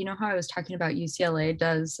in, you know how I was talking about UCLA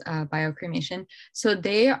does biocremation? So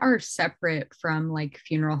they are separate from like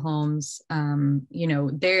funeral homes.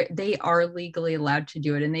 They are legally allowed to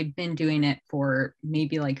do it, and they've been doing it for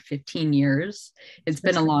maybe like 15 years. It's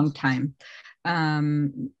been a long time.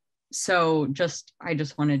 So I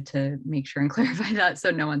just wanted to make sure and clarify that, so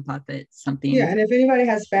no one thought that something. Yeah, and if anybody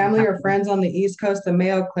has family or friends on the East Coast, the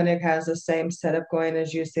Mayo Clinic has the same setup going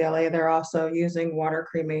as UCLA. They're also using water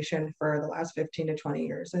cremation for the last 15 to 20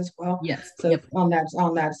 years as well. Yes. So yep. on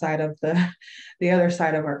that side of the other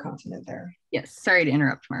side of our continent there. Yes. Sorry to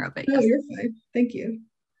interrupt, Mara, but no, yes. You're fine. Thank you.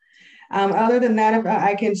 Other than that, if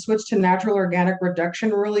I can switch to natural organic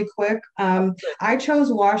reduction really quick. I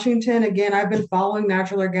chose Washington. Again, I've been following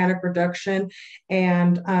natural organic reduction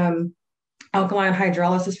and alkaline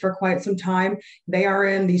hydrolysis for quite some time. They are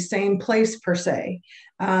in the same place per se.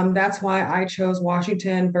 That's why I chose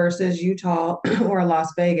Washington versus Utah or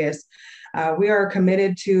Las Vegas. We are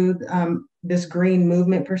committed to this green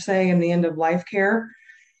movement per se in the end of life care.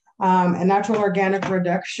 And natural organic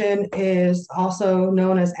reduction is also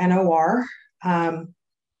known as NOR.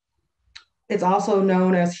 It's also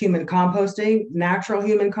known as human composting, natural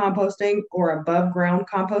human composting, or above ground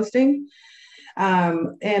composting.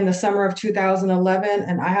 In the summer of 2011,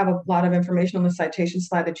 and I have a lot of information on the citation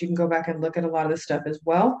slide that you can go back and look at a lot of this stuff as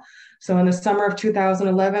well. So in the summer of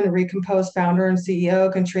 2011, Recompose founder and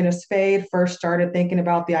CEO Katrina Spade first started thinking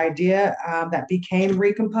about the idea that became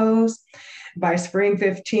Recompose. By spring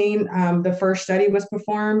 15, the first study was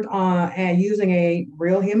performed using a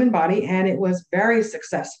real human body, and it was very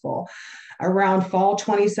successful. Around fall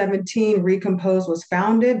 2017, Recompose was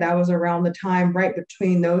founded. That was around the time right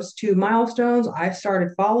between those two milestones I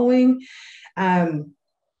started following.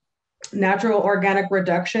 Natural organic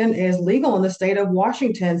reduction is legal in the state of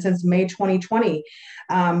Washington since May 2020.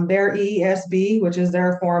 Their ESB, which is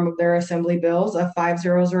their form of their assembly bills, of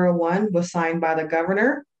 5001, was signed by the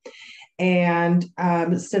governor. And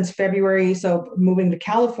since February, so moving to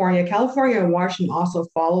California and Washington also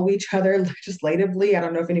follow each other legislatively. I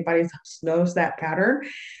don't know if anybody knows that pattern.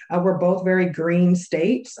 We're both very green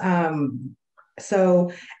states.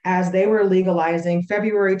 So as they were legalizing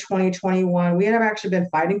February 2021, we have actually been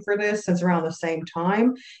fighting for this since around the same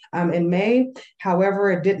time in May.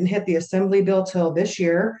 However, it didn't hit the assembly bill till this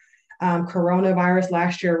year. Coronavirus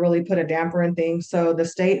last year really put a damper in things. So the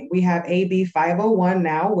state, we have AB 501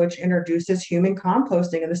 now, which introduces human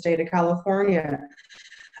composting in the state of California.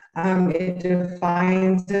 It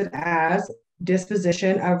defines it as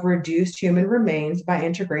disposition of reduced human remains by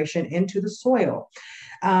integration into the soil.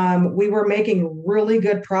 We were making really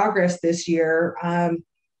good progress this year.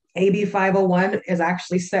 AB 501 is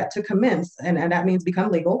actually set to commence, and that means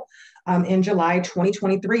become legal. In July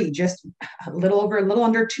 2023, just a little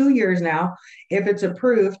under 2 years now, if it's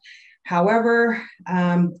approved. However,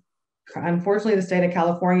 unfortunately, the state of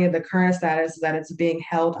California, the current status is that it's being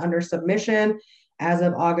held under submission as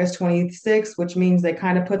of August 26th, which means they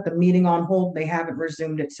kind of put the meeting on hold. They haven't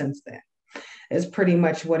resumed it since then, is pretty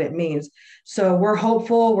much what it means. So we're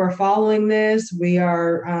hopeful, we're following this. We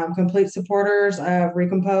are complete supporters of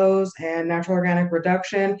Recompose and natural organic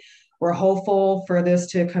reduction. We're hopeful for this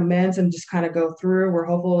to commence and just kind of go through. We're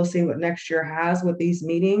hopeful to see what next year has with these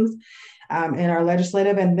meetings in our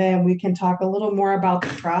legislative, and then we can talk a little more about the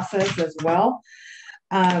process as well.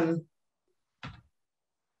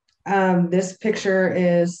 This picture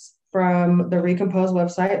is from the Recompose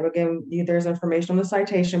website. Again, there's information on the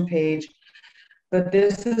citation page, but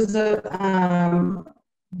this is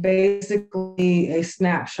basically a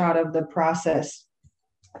snapshot of the process.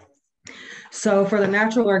 So for the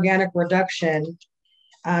natural organic reduction,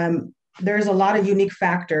 there's a lot of unique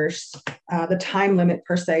factors. The time limit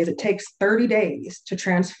per se is it takes 30 days to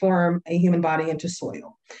transform a human body into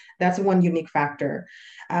soil. That's one unique factor.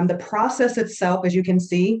 The process itself, as you can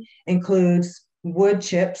see, includes wood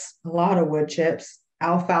chips, a lot of wood chips,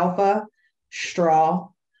 alfalfa, straw,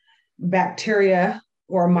 bacteria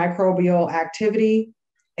or microbial activity,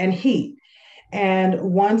 and heat. And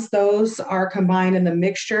once those are combined in the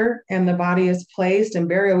mixture and the body is placed, in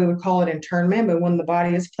burial we would call it internment, but when the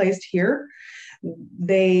body is placed here,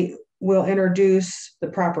 they will introduce the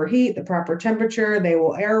proper heat, the proper temperature. They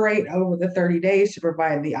will aerate over the 30 days to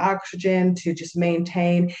provide the oxygen to just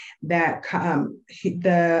maintain that,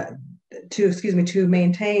 to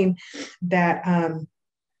maintain that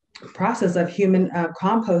process of human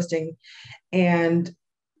composting. And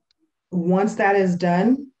once that is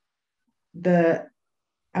done, the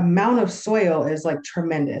amount of soil is like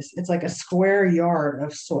tremendous. It's like a square yard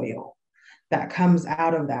of soil that comes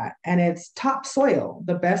out of that. And it's topsoil,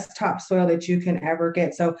 the best topsoil that you can ever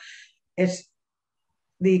get. So it's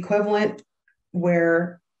the equivalent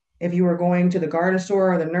where if you were going to the garden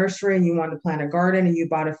store or the nursery and you wanted to plant a garden and you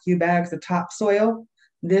bought a few bags of topsoil,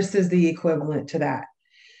 this is the equivalent to that.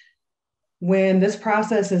 When this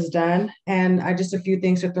process is done, and just a few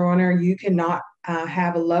things to throw in there, you cannot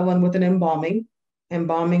have a loved one with an embalming.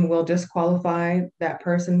 Embalming will disqualify that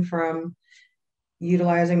person from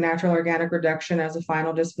utilizing natural organic reduction as a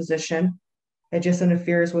final disposition. It just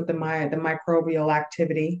interferes with the microbial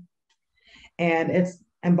activity. And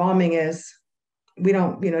embalming is, we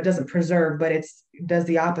don't, it doesn't preserve, but it does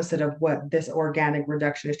the opposite of what this organic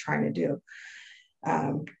reduction is trying to do.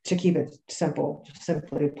 to keep it simple,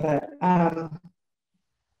 simply put.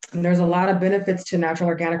 There's a lot of benefits to natural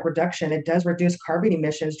organic reduction. It does reduce carbon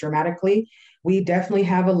emissions dramatically. We definitely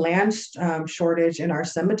have a land shortage in our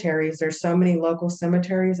cemeteries. There's so many local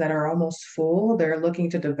cemeteries that are almost full. They're looking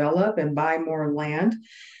to develop and buy more land.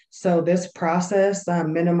 So this process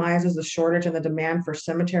minimizes the shortage and the demand for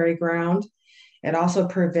cemetery ground. It also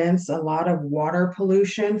prevents a lot of water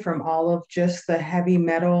pollution from all of just the heavy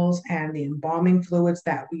metals and the embalming fluids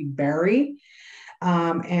that we bury.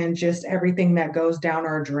 And just everything that goes down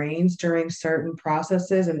our drains during certain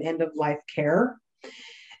processes and end of life care.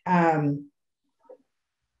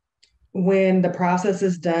 When the process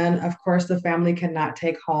is done, of course, the family cannot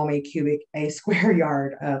take home a square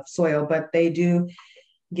yard of soil, but they do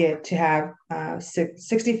get to have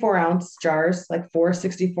 64-ounce jars, like 4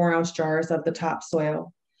 64-ounce jars of the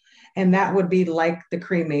topsoil. And that would be like the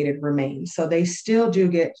cremated remains. So they still do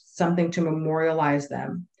get something to memorialize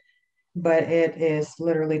them, but it is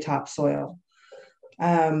literally topsoil.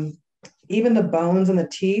 Even the bones and the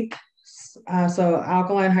teeth. So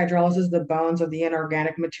alkaline hydrolysis, the bones of the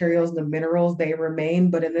inorganic materials and the minerals, they remain,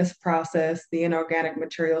 but in this process, the inorganic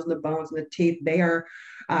materials and the bones and the teeth, they are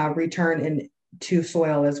returned into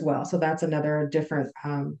soil as well. So that's another different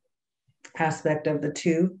aspect of the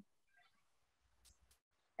two.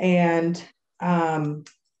 And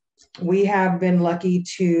we have been lucky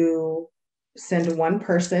to send one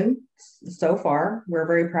person so far. We're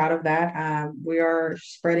very proud of that. We are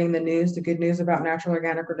spreading the news, the good news about natural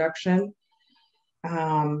organic reduction.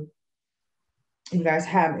 You guys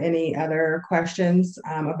have any other questions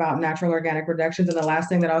about natural organic reductions? And the last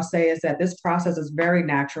thing that I'll say is that this process is very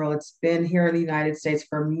natural. It's been here in the United States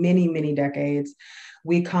for many, many decades.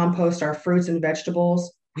 We compost our fruits and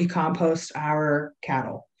vegetables. We compost our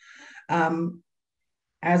cattle.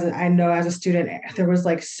 As a student, there was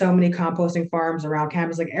like so many composting farms around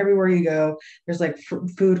campus. Like everywhere you go, there's like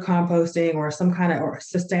food composting or some kind of or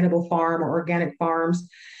sustainable farm or organic farms.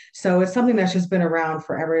 So it's something that's just been around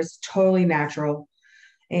forever. It's totally natural.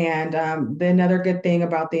 And the another good thing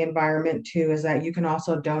about the environment too is that you can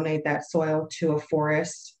also donate that soil to a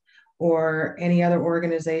forest or any other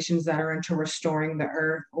organizations that are into restoring the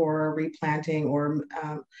earth or replanting or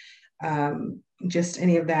just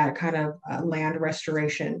any of that kind of land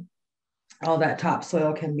restoration. All that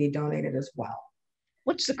topsoil can be donated as well.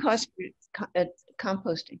 What's the cost for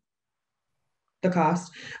composting? The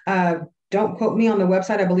cost? Don't quote me on the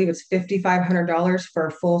website. I believe it's $5,500 for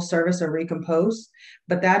a full service or recompose,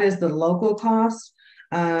 but that is the local cost.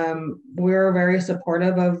 We're very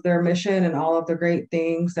supportive of their mission and all of the great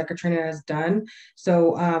things that Katrina has done.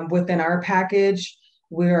 So within our package,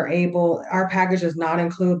 our package does not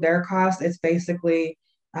include their cost. It's basically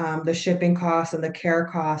the shipping costs and the care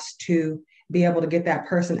costs to be able to get that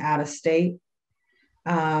person out of state,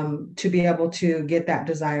 to be able to get that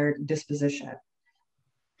desired disposition.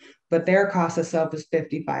 But their cost itself is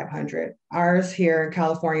 $5,500. Ours here in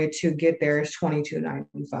California to get there is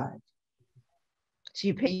 $2,295. So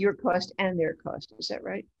you pay your cost and their cost, is that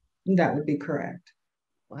right? That would be correct.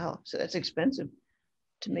 Wow, so that's expensive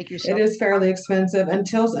to make yourself. It is fairly expensive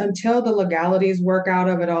until the legalities work out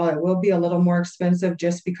of it all. It will be a little more expensive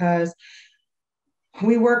just because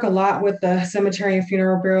we work a lot with the cemetery and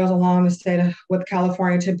funeral bureaus along the state with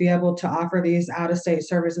California to be able to offer these out-of-state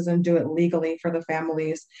services and do it legally for the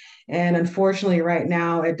families. And unfortunately, right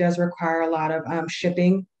now, it does require a lot of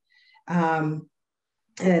shipping. And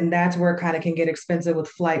that's where it kind of can get expensive with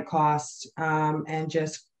flight costs and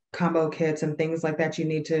just combo kits and things like that. You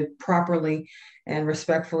need to properly and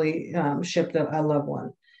respectfully ship a loved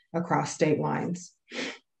one across state lines.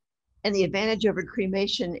 And the advantage over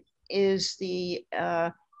cremation is the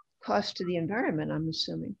cost to the environment, I'm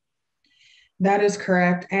assuming. That is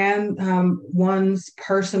correct. And one's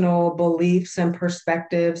personal beliefs and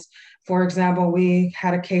perspectives. For example, we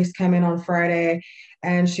had a case come in on Friday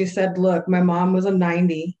and she said, look, my mom was a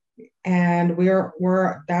 90 and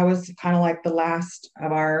that was kind of like the last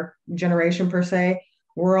of our generation per se.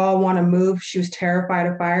 We're all want to move. She was terrified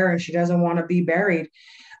of fire and she doesn't want to be buried.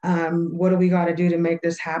 What do we got to do to make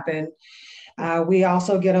this happen? We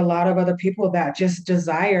also get a lot of other people that just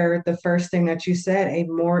desire the first thing that you said, a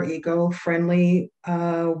more eco-friendly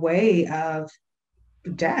way of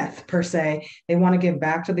death per se. They want to give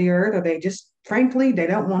back to the earth, or they just, frankly, they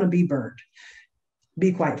don't want to be burned.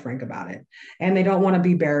 Be quite frank about it. And they don't want to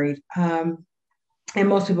be buried. And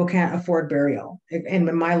most people can't afford burial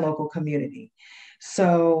in my local community.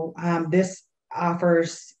 So this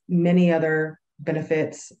offers many other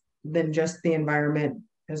benefits than just the environment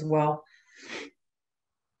as well.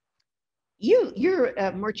 Your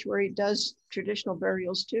mortuary does traditional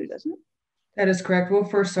burials too, doesn't it? That is correct. We'll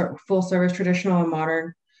for full service, traditional and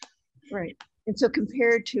modern. Right. And so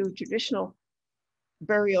compared to traditional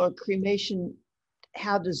burial or cremation,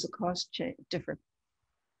 how does the cost change differ?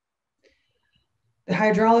 The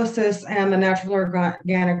hydrolysis and the natural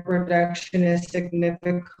organic reduction is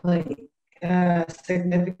significantly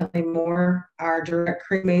more. Our direct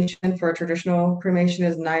cremation for a traditional cremation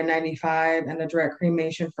is $9.95, and the direct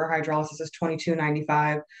cremation for hydrolysis is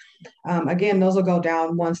 $22.95. Again, those will go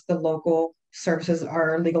down once the local services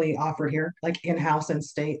are legally offered here, like in-house and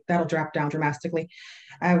state. That'll drop down dramatically.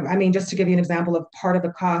 I mean, just to give you an example of part of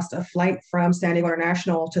the cost, a flight from San Diego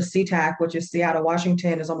International to SeaTac, which is Seattle,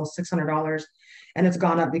 Washington, is almost $600, and it's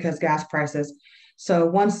gone up because gas prices. So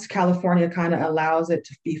once California kind of allows it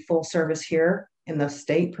to be full service here in the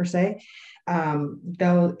state per se,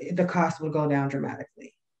 though the cost will go down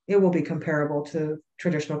dramatically. It will be comparable to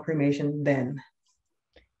traditional cremation then.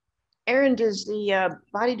 Erin, does the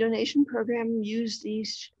body donation program use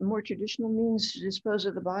these more traditional means to dispose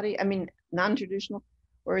of the body? I mean, non-traditional,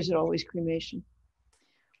 or is it always cremation?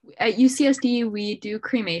 At UCSD, we do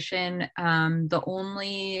cremation. And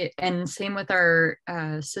same with our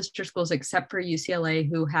sister schools, except for UCLA,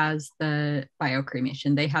 who has the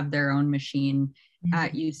biocremation. They have their own machine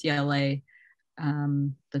at UCLA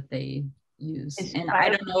that they use. And I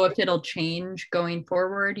don't know if it'll change going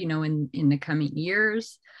forward, in the coming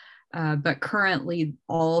years. But currently,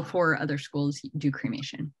 all 4 other schools do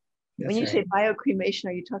cremation. When you say biocremation,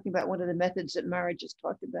 are you talking about one of the methods that Mara just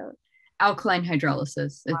talked about? Alkaline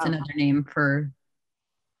hydrolysis. It's another name for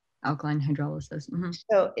alkaline hydrolysis. Mm-hmm.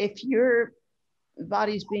 So if your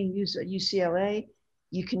body's being used at UCLA,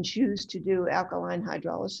 you can choose to do alkaline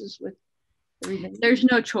hydrolysis with the remaining? There's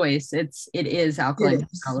no choice. It is alkaline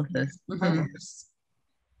hydrolysis. Mm-hmm.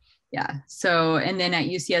 Yeah. So, and then at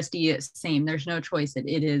UCSD, it's same. There's no choice. It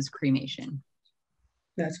is cremation.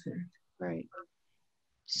 That's correct. Right.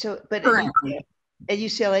 So, but currently at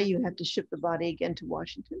UCLA, you have to ship the body again to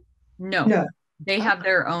Washington? No. They have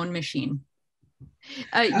their own machine.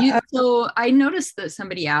 So I noticed that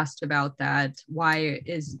somebody asked about that.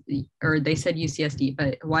 They said UCSD,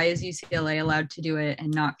 but why is UCLA allowed to do it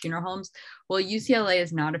and not funeral homes? Well, UCLA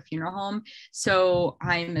is not a funeral home. So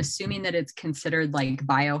I'm assuming that it's considered like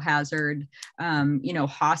biohazard.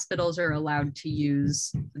 Hospitals are allowed to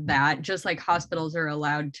use that, just like hospitals are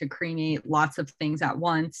allowed to cremate lots of things at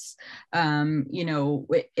once.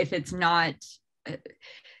 If it's not,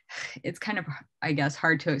 it's kind of, I guess,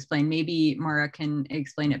 hard to explain. Maybe Mara can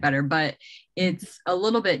explain it better, but it's a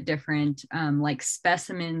little bit different, like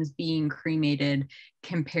specimens being cremated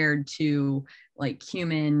compared to like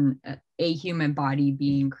a human body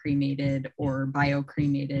being cremated or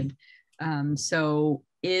biocremated. So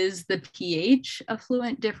is the pH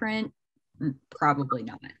effluent different? Probably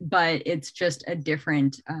not, but it's just a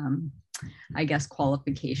different, I guess,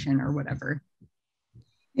 qualification or whatever.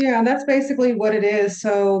 Yeah, that's basically what it is.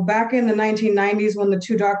 So back in the 1990s, when the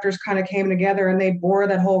 2 doctors kind of came together and they bore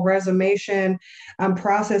that whole resumation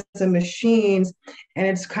process and machines, and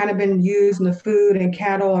it's kind of been used in the food and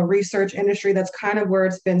cattle and research industry. That's kind of where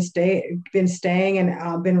it's been staying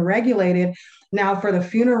and been regulated. Now for the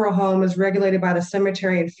funeral home is regulated by the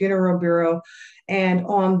Cemetery and Funeral Bureau. And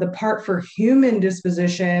on the part for human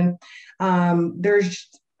disposition, there's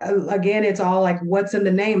again, it's all like what's in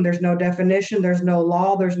the name. There's no definition, there's no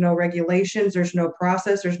law, there's no regulations, there's no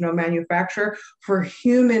process, there's no manufacturer for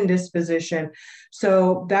human disposition.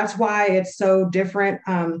 So that's why it's so different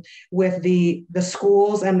with the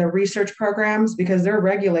schools and the research programs, because they're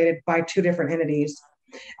regulated by 2 different entities.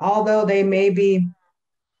 Although they may be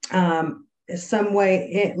some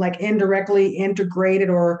way like indirectly integrated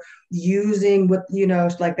or using with,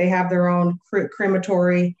 like they have their own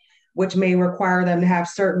crematory, which may require them to have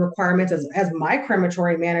certain requirements as my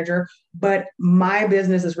crematory manager, but my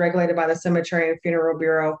business is regulated by the Cemetery and Funeral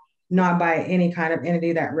Bureau, not by any kind of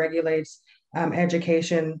entity that regulates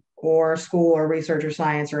education or school or research or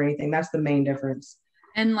science or anything. That's the main difference.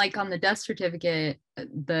 And like on the death certificate,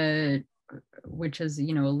 which is, a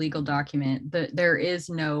legal document, there is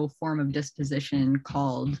no form of disposition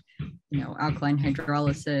called, alkaline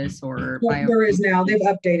hydrolysis or there is now. They've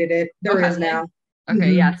updated it. There is now.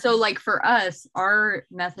 Okay, yeah. So like for us, our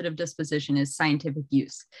method of disposition is scientific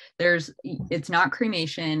use. It's not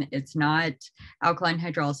cremation, it's not alkaline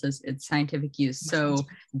hydrolysis, it's scientific use. So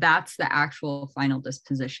that's the actual final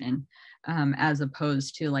disposition, as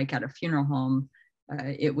opposed to like at a funeral home,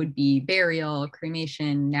 it would be burial,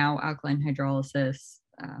 cremation, now alkaline hydrolysis,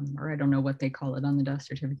 or I don't know what they call it on the death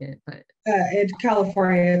certificate, but in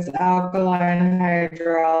California, it's alkaline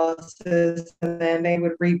hydrolysis, and then they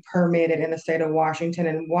would re-permit it in the state of Washington,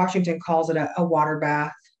 and Washington calls it a water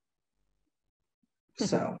bath.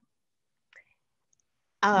 So.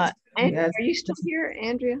 And Yes. are you still here,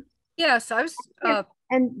 Andrea? Yes, I was.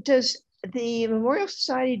 And does the Memorial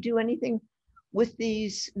Society do anything with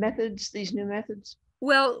these methods, these new methods?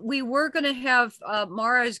 Well, we were going to have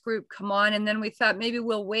Mara's group come on, and then we thought maybe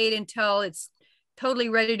we'll wait until it's totally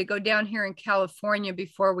ready to go down here in California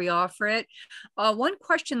before we offer it. One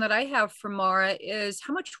question that I have for Mara is,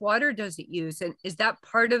 how much water does it use? And is that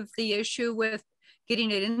part of the issue with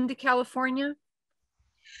getting it into California?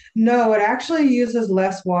 No, it actually uses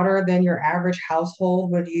less water than your average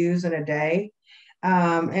household would use in a day.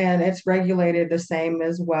 And it's regulated the same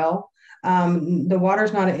as well. The water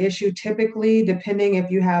is not an issue. Typically, depending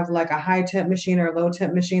if you have like a high temp machine or a low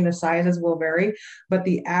temp machine, the sizes will vary, but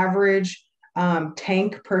the average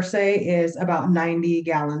tank per se is about 90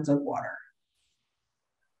 gallons of water.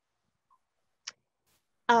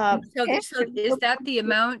 So is that the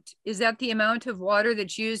amount? Is that the amount of water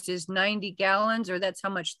that's used is 90 gallons, or that's how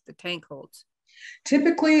much the tank holds?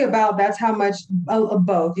 Typically that's how much of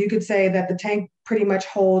both. You could say that the tank pretty much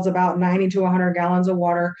holds about 90 to 100 gallons of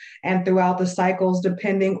water, and throughout the cycles,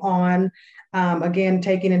 depending on, again,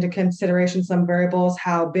 taking into consideration some variables,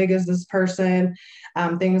 how big is this person,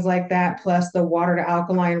 things like that, plus the water to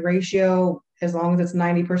alkaline ratio, as long as it's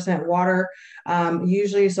 90% water,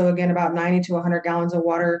 usually, so again, about 90 to 100 gallons of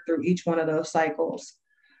water through each one of those cycles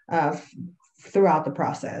throughout the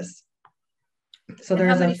process. So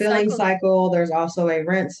there's a filling cycle, there's also a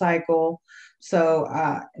rinse cycle. So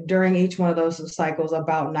during each one of those cycles,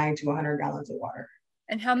 about 90 to 100 gallons of water.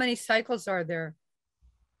 And how many cycles are there?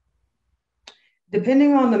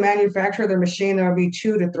 Depending on the manufacturer of the machine, there will be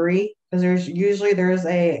 2 to 3, because there's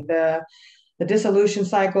the dissolution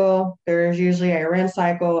cycle, there's usually a rinse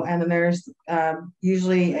cycle, and then there's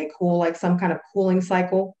usually some kind of cooling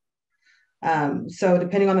cycle. So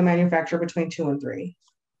depending on the manufacturer, between 2 and 3.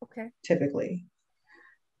 Okay. Typically.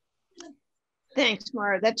 Thanks,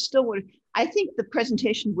 Mara. That still would, I think the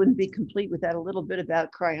presentation wouldn't be complete without a little bit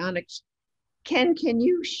about cryonics. Ken, can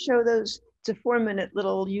you show those? It's a 4-minute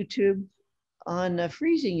little YouTube on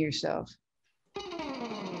freezing yourself.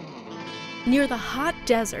 Near the hot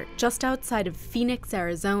desert just outside of Phoenix,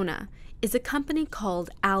 Arizona, is a company called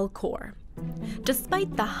Alcor.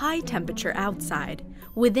 Despite the high temperature outside,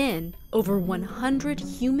 within, over 100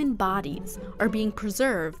 human bodies are being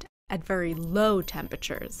preserved at very low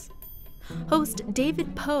temperatures. Host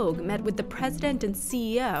David Pogue met with the president and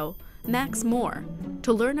CEO, Max Moore,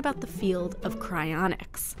 to learn about the field of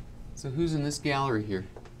cryonics. So who's in this gallery here?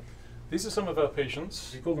 These are some of our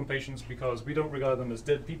patients. We call them patients because we don't regard them as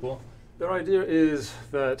dead people. Their idea is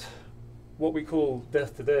that what we call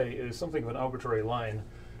death today is something of an arbitrary line.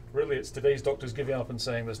 Really, it's today's doctors giving up and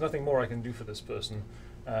saying, there's nothing more I can do for this person,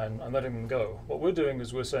 and I'm letting them go. What we're doing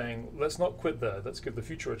is we're saying, let's not quit there. Let's give the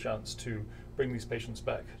future a chance to bring these patients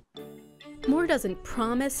back. Moore doesn't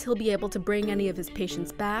promise he'll be able to bring any of his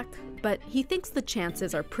patients back, but he thinks the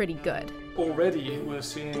chances are pretty good. Already, we're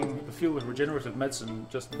seeing the field of regenerative medicine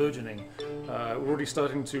just burgeoning. We're already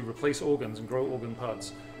starting to replace organs and grow organ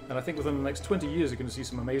parts. And I think within the next 20 years, you're going to see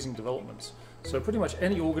some amazing developments. So pretty much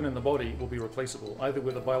any organ in the body will be replaceable, either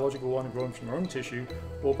with a biological one grown from your own tissue,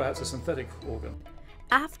 or perhaps a synthetic organ.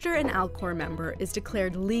 After an Alcor member is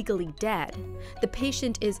declared legally dead, the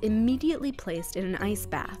patient is immediately placed in an ice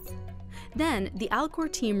bath. Then, the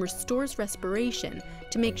Alcor team restores respiration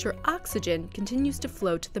to make sure oxygen continues to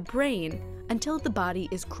flow to the brain until the body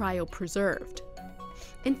is cryopreserved.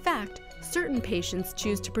 In fact, certain patients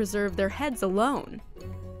choose to preserve their heads alone.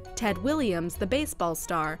 Ted Williams, the baseball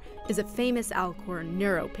star, is a famous Alcor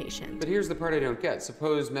neuro patient. But here's the part I don't get.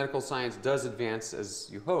 Suppose medical science does advance as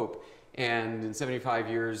you hope, and in 75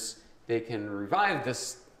 years they can revive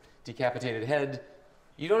this decapitated head.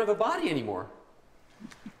 You don't have a body anymore.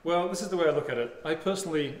 Well, this is the way I look at it. I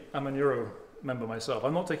personally am a neuro member myself.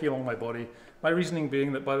 I'm not taking along my body. My reasoning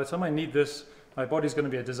being that by the time I need this, my body's going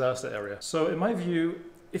to be a disaster area. So in my view,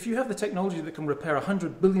 if you have the technology that can repair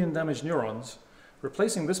 100 billion damaged neurons,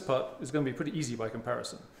 replacing this part is going to be pretty easy by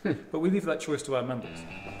comparison. But we leave that choice to our members.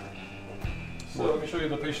 So let me show you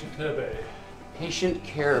the patient care bay. Patient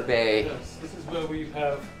care bay. Yes, this is where we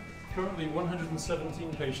have currently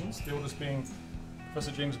 117 patients, the oldest being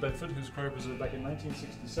Professor James Bedford, whose cryopreserved back in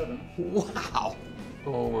 1967. Wow!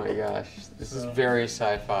 Oh my gosh, this is very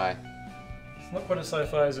sci-fi. It's not quite as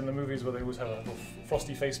sci-fi as in the movies where they always have a little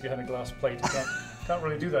frosty face behind a glass plate. You can't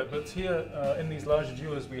really do that, but here in these larger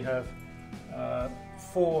viewers we have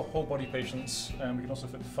 4 whole body patients, and we can also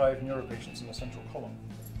fit 5 neuro patients in the central column.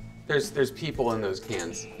 There's people in those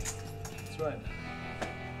cans. That's right.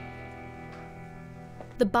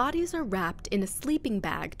 The bodies are wrapped in a sleeping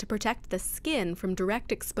bag to protect the skin from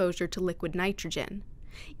direct exposure to liquid nitrogen.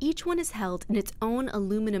 Each one is held in its own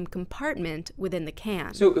aluminum compartment within the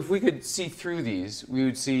can. So if we could see through these, we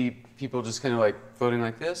would see people just kind of like floating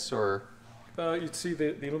like this, or? You'd see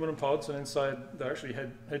the aluminum pods, and inside they're actually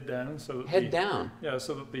head down. So that down? Yeah,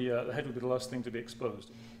 so that the head would be the last thing to be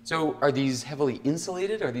exposed. So are these heavily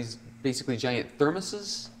insulated? Are these basically giant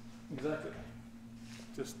thermoses? Exactly.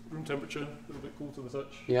 Just room temperature, a little bit cool to the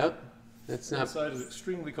touch. Yep. That's not... Inside is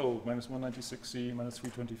extremely cold, minus 196 C, minus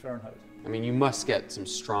 320 Fahrenheit. I mean, you must get some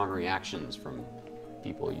strong reactions from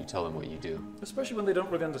people. You tell them what you do. Especially when they don't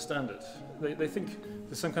really understand it. They think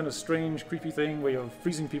there's some kind of strange, creepy thing where you're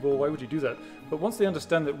freezing people, why would you do that? But once they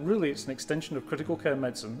understand that really it's an extension of critical care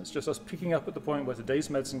medicine, it's just us picking up at the point where today's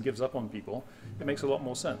medicine gives up on people, it makes a lot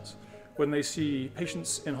more sense. When they see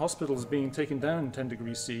patients in hospitals being taken down 10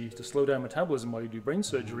 degrees C to slow down metabolism while you do brain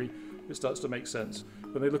surgery, it starts to make sense.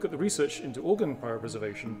 When they look at the research into organ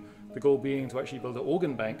cryopreservation, the goal being to actually build an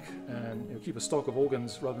organ bank and keep a stock of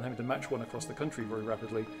organs rather than having to match one across the country very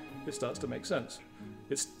rapidly, it starts to make sense.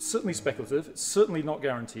 It's certainly speculative, it's certainly not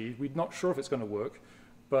guaranteed, we're not sure if it's going to work,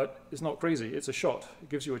 but it's not crazy, it's a shot, it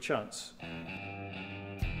gives you a chance.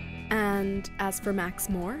 And as for Max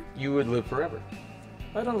Moore? You would live forever.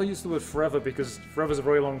 I don't use the word forever because forever is a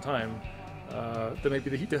very long time. There may be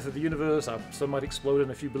the heat death of the universe, some might explode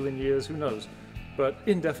in a few billion years, who knows. But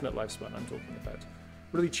indefinite lifespan I'm talking about.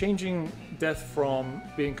 Really changing death from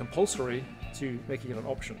being compulsory to making it an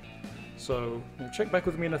option. So check back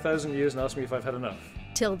with me in 1,000 years and ask me if I've had enough.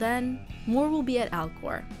 Till then, Moore will be at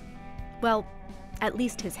Alcor. Well, at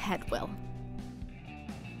least his head will.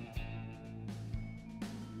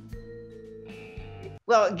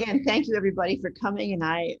 Well, again, thank you everybody for coming, and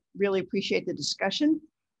I really appreciate the discussion.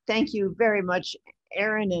 Thank you very much,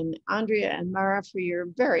 Aaron and Andrea and Mara, for your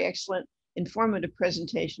very excellent, informative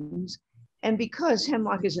presentations. And because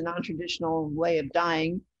hemlock is a non-traditional way of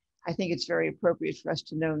dying, I think it's very appropriate for us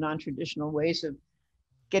to know non-traditional ways of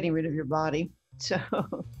getting rid of your body. So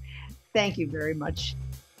thank you very much.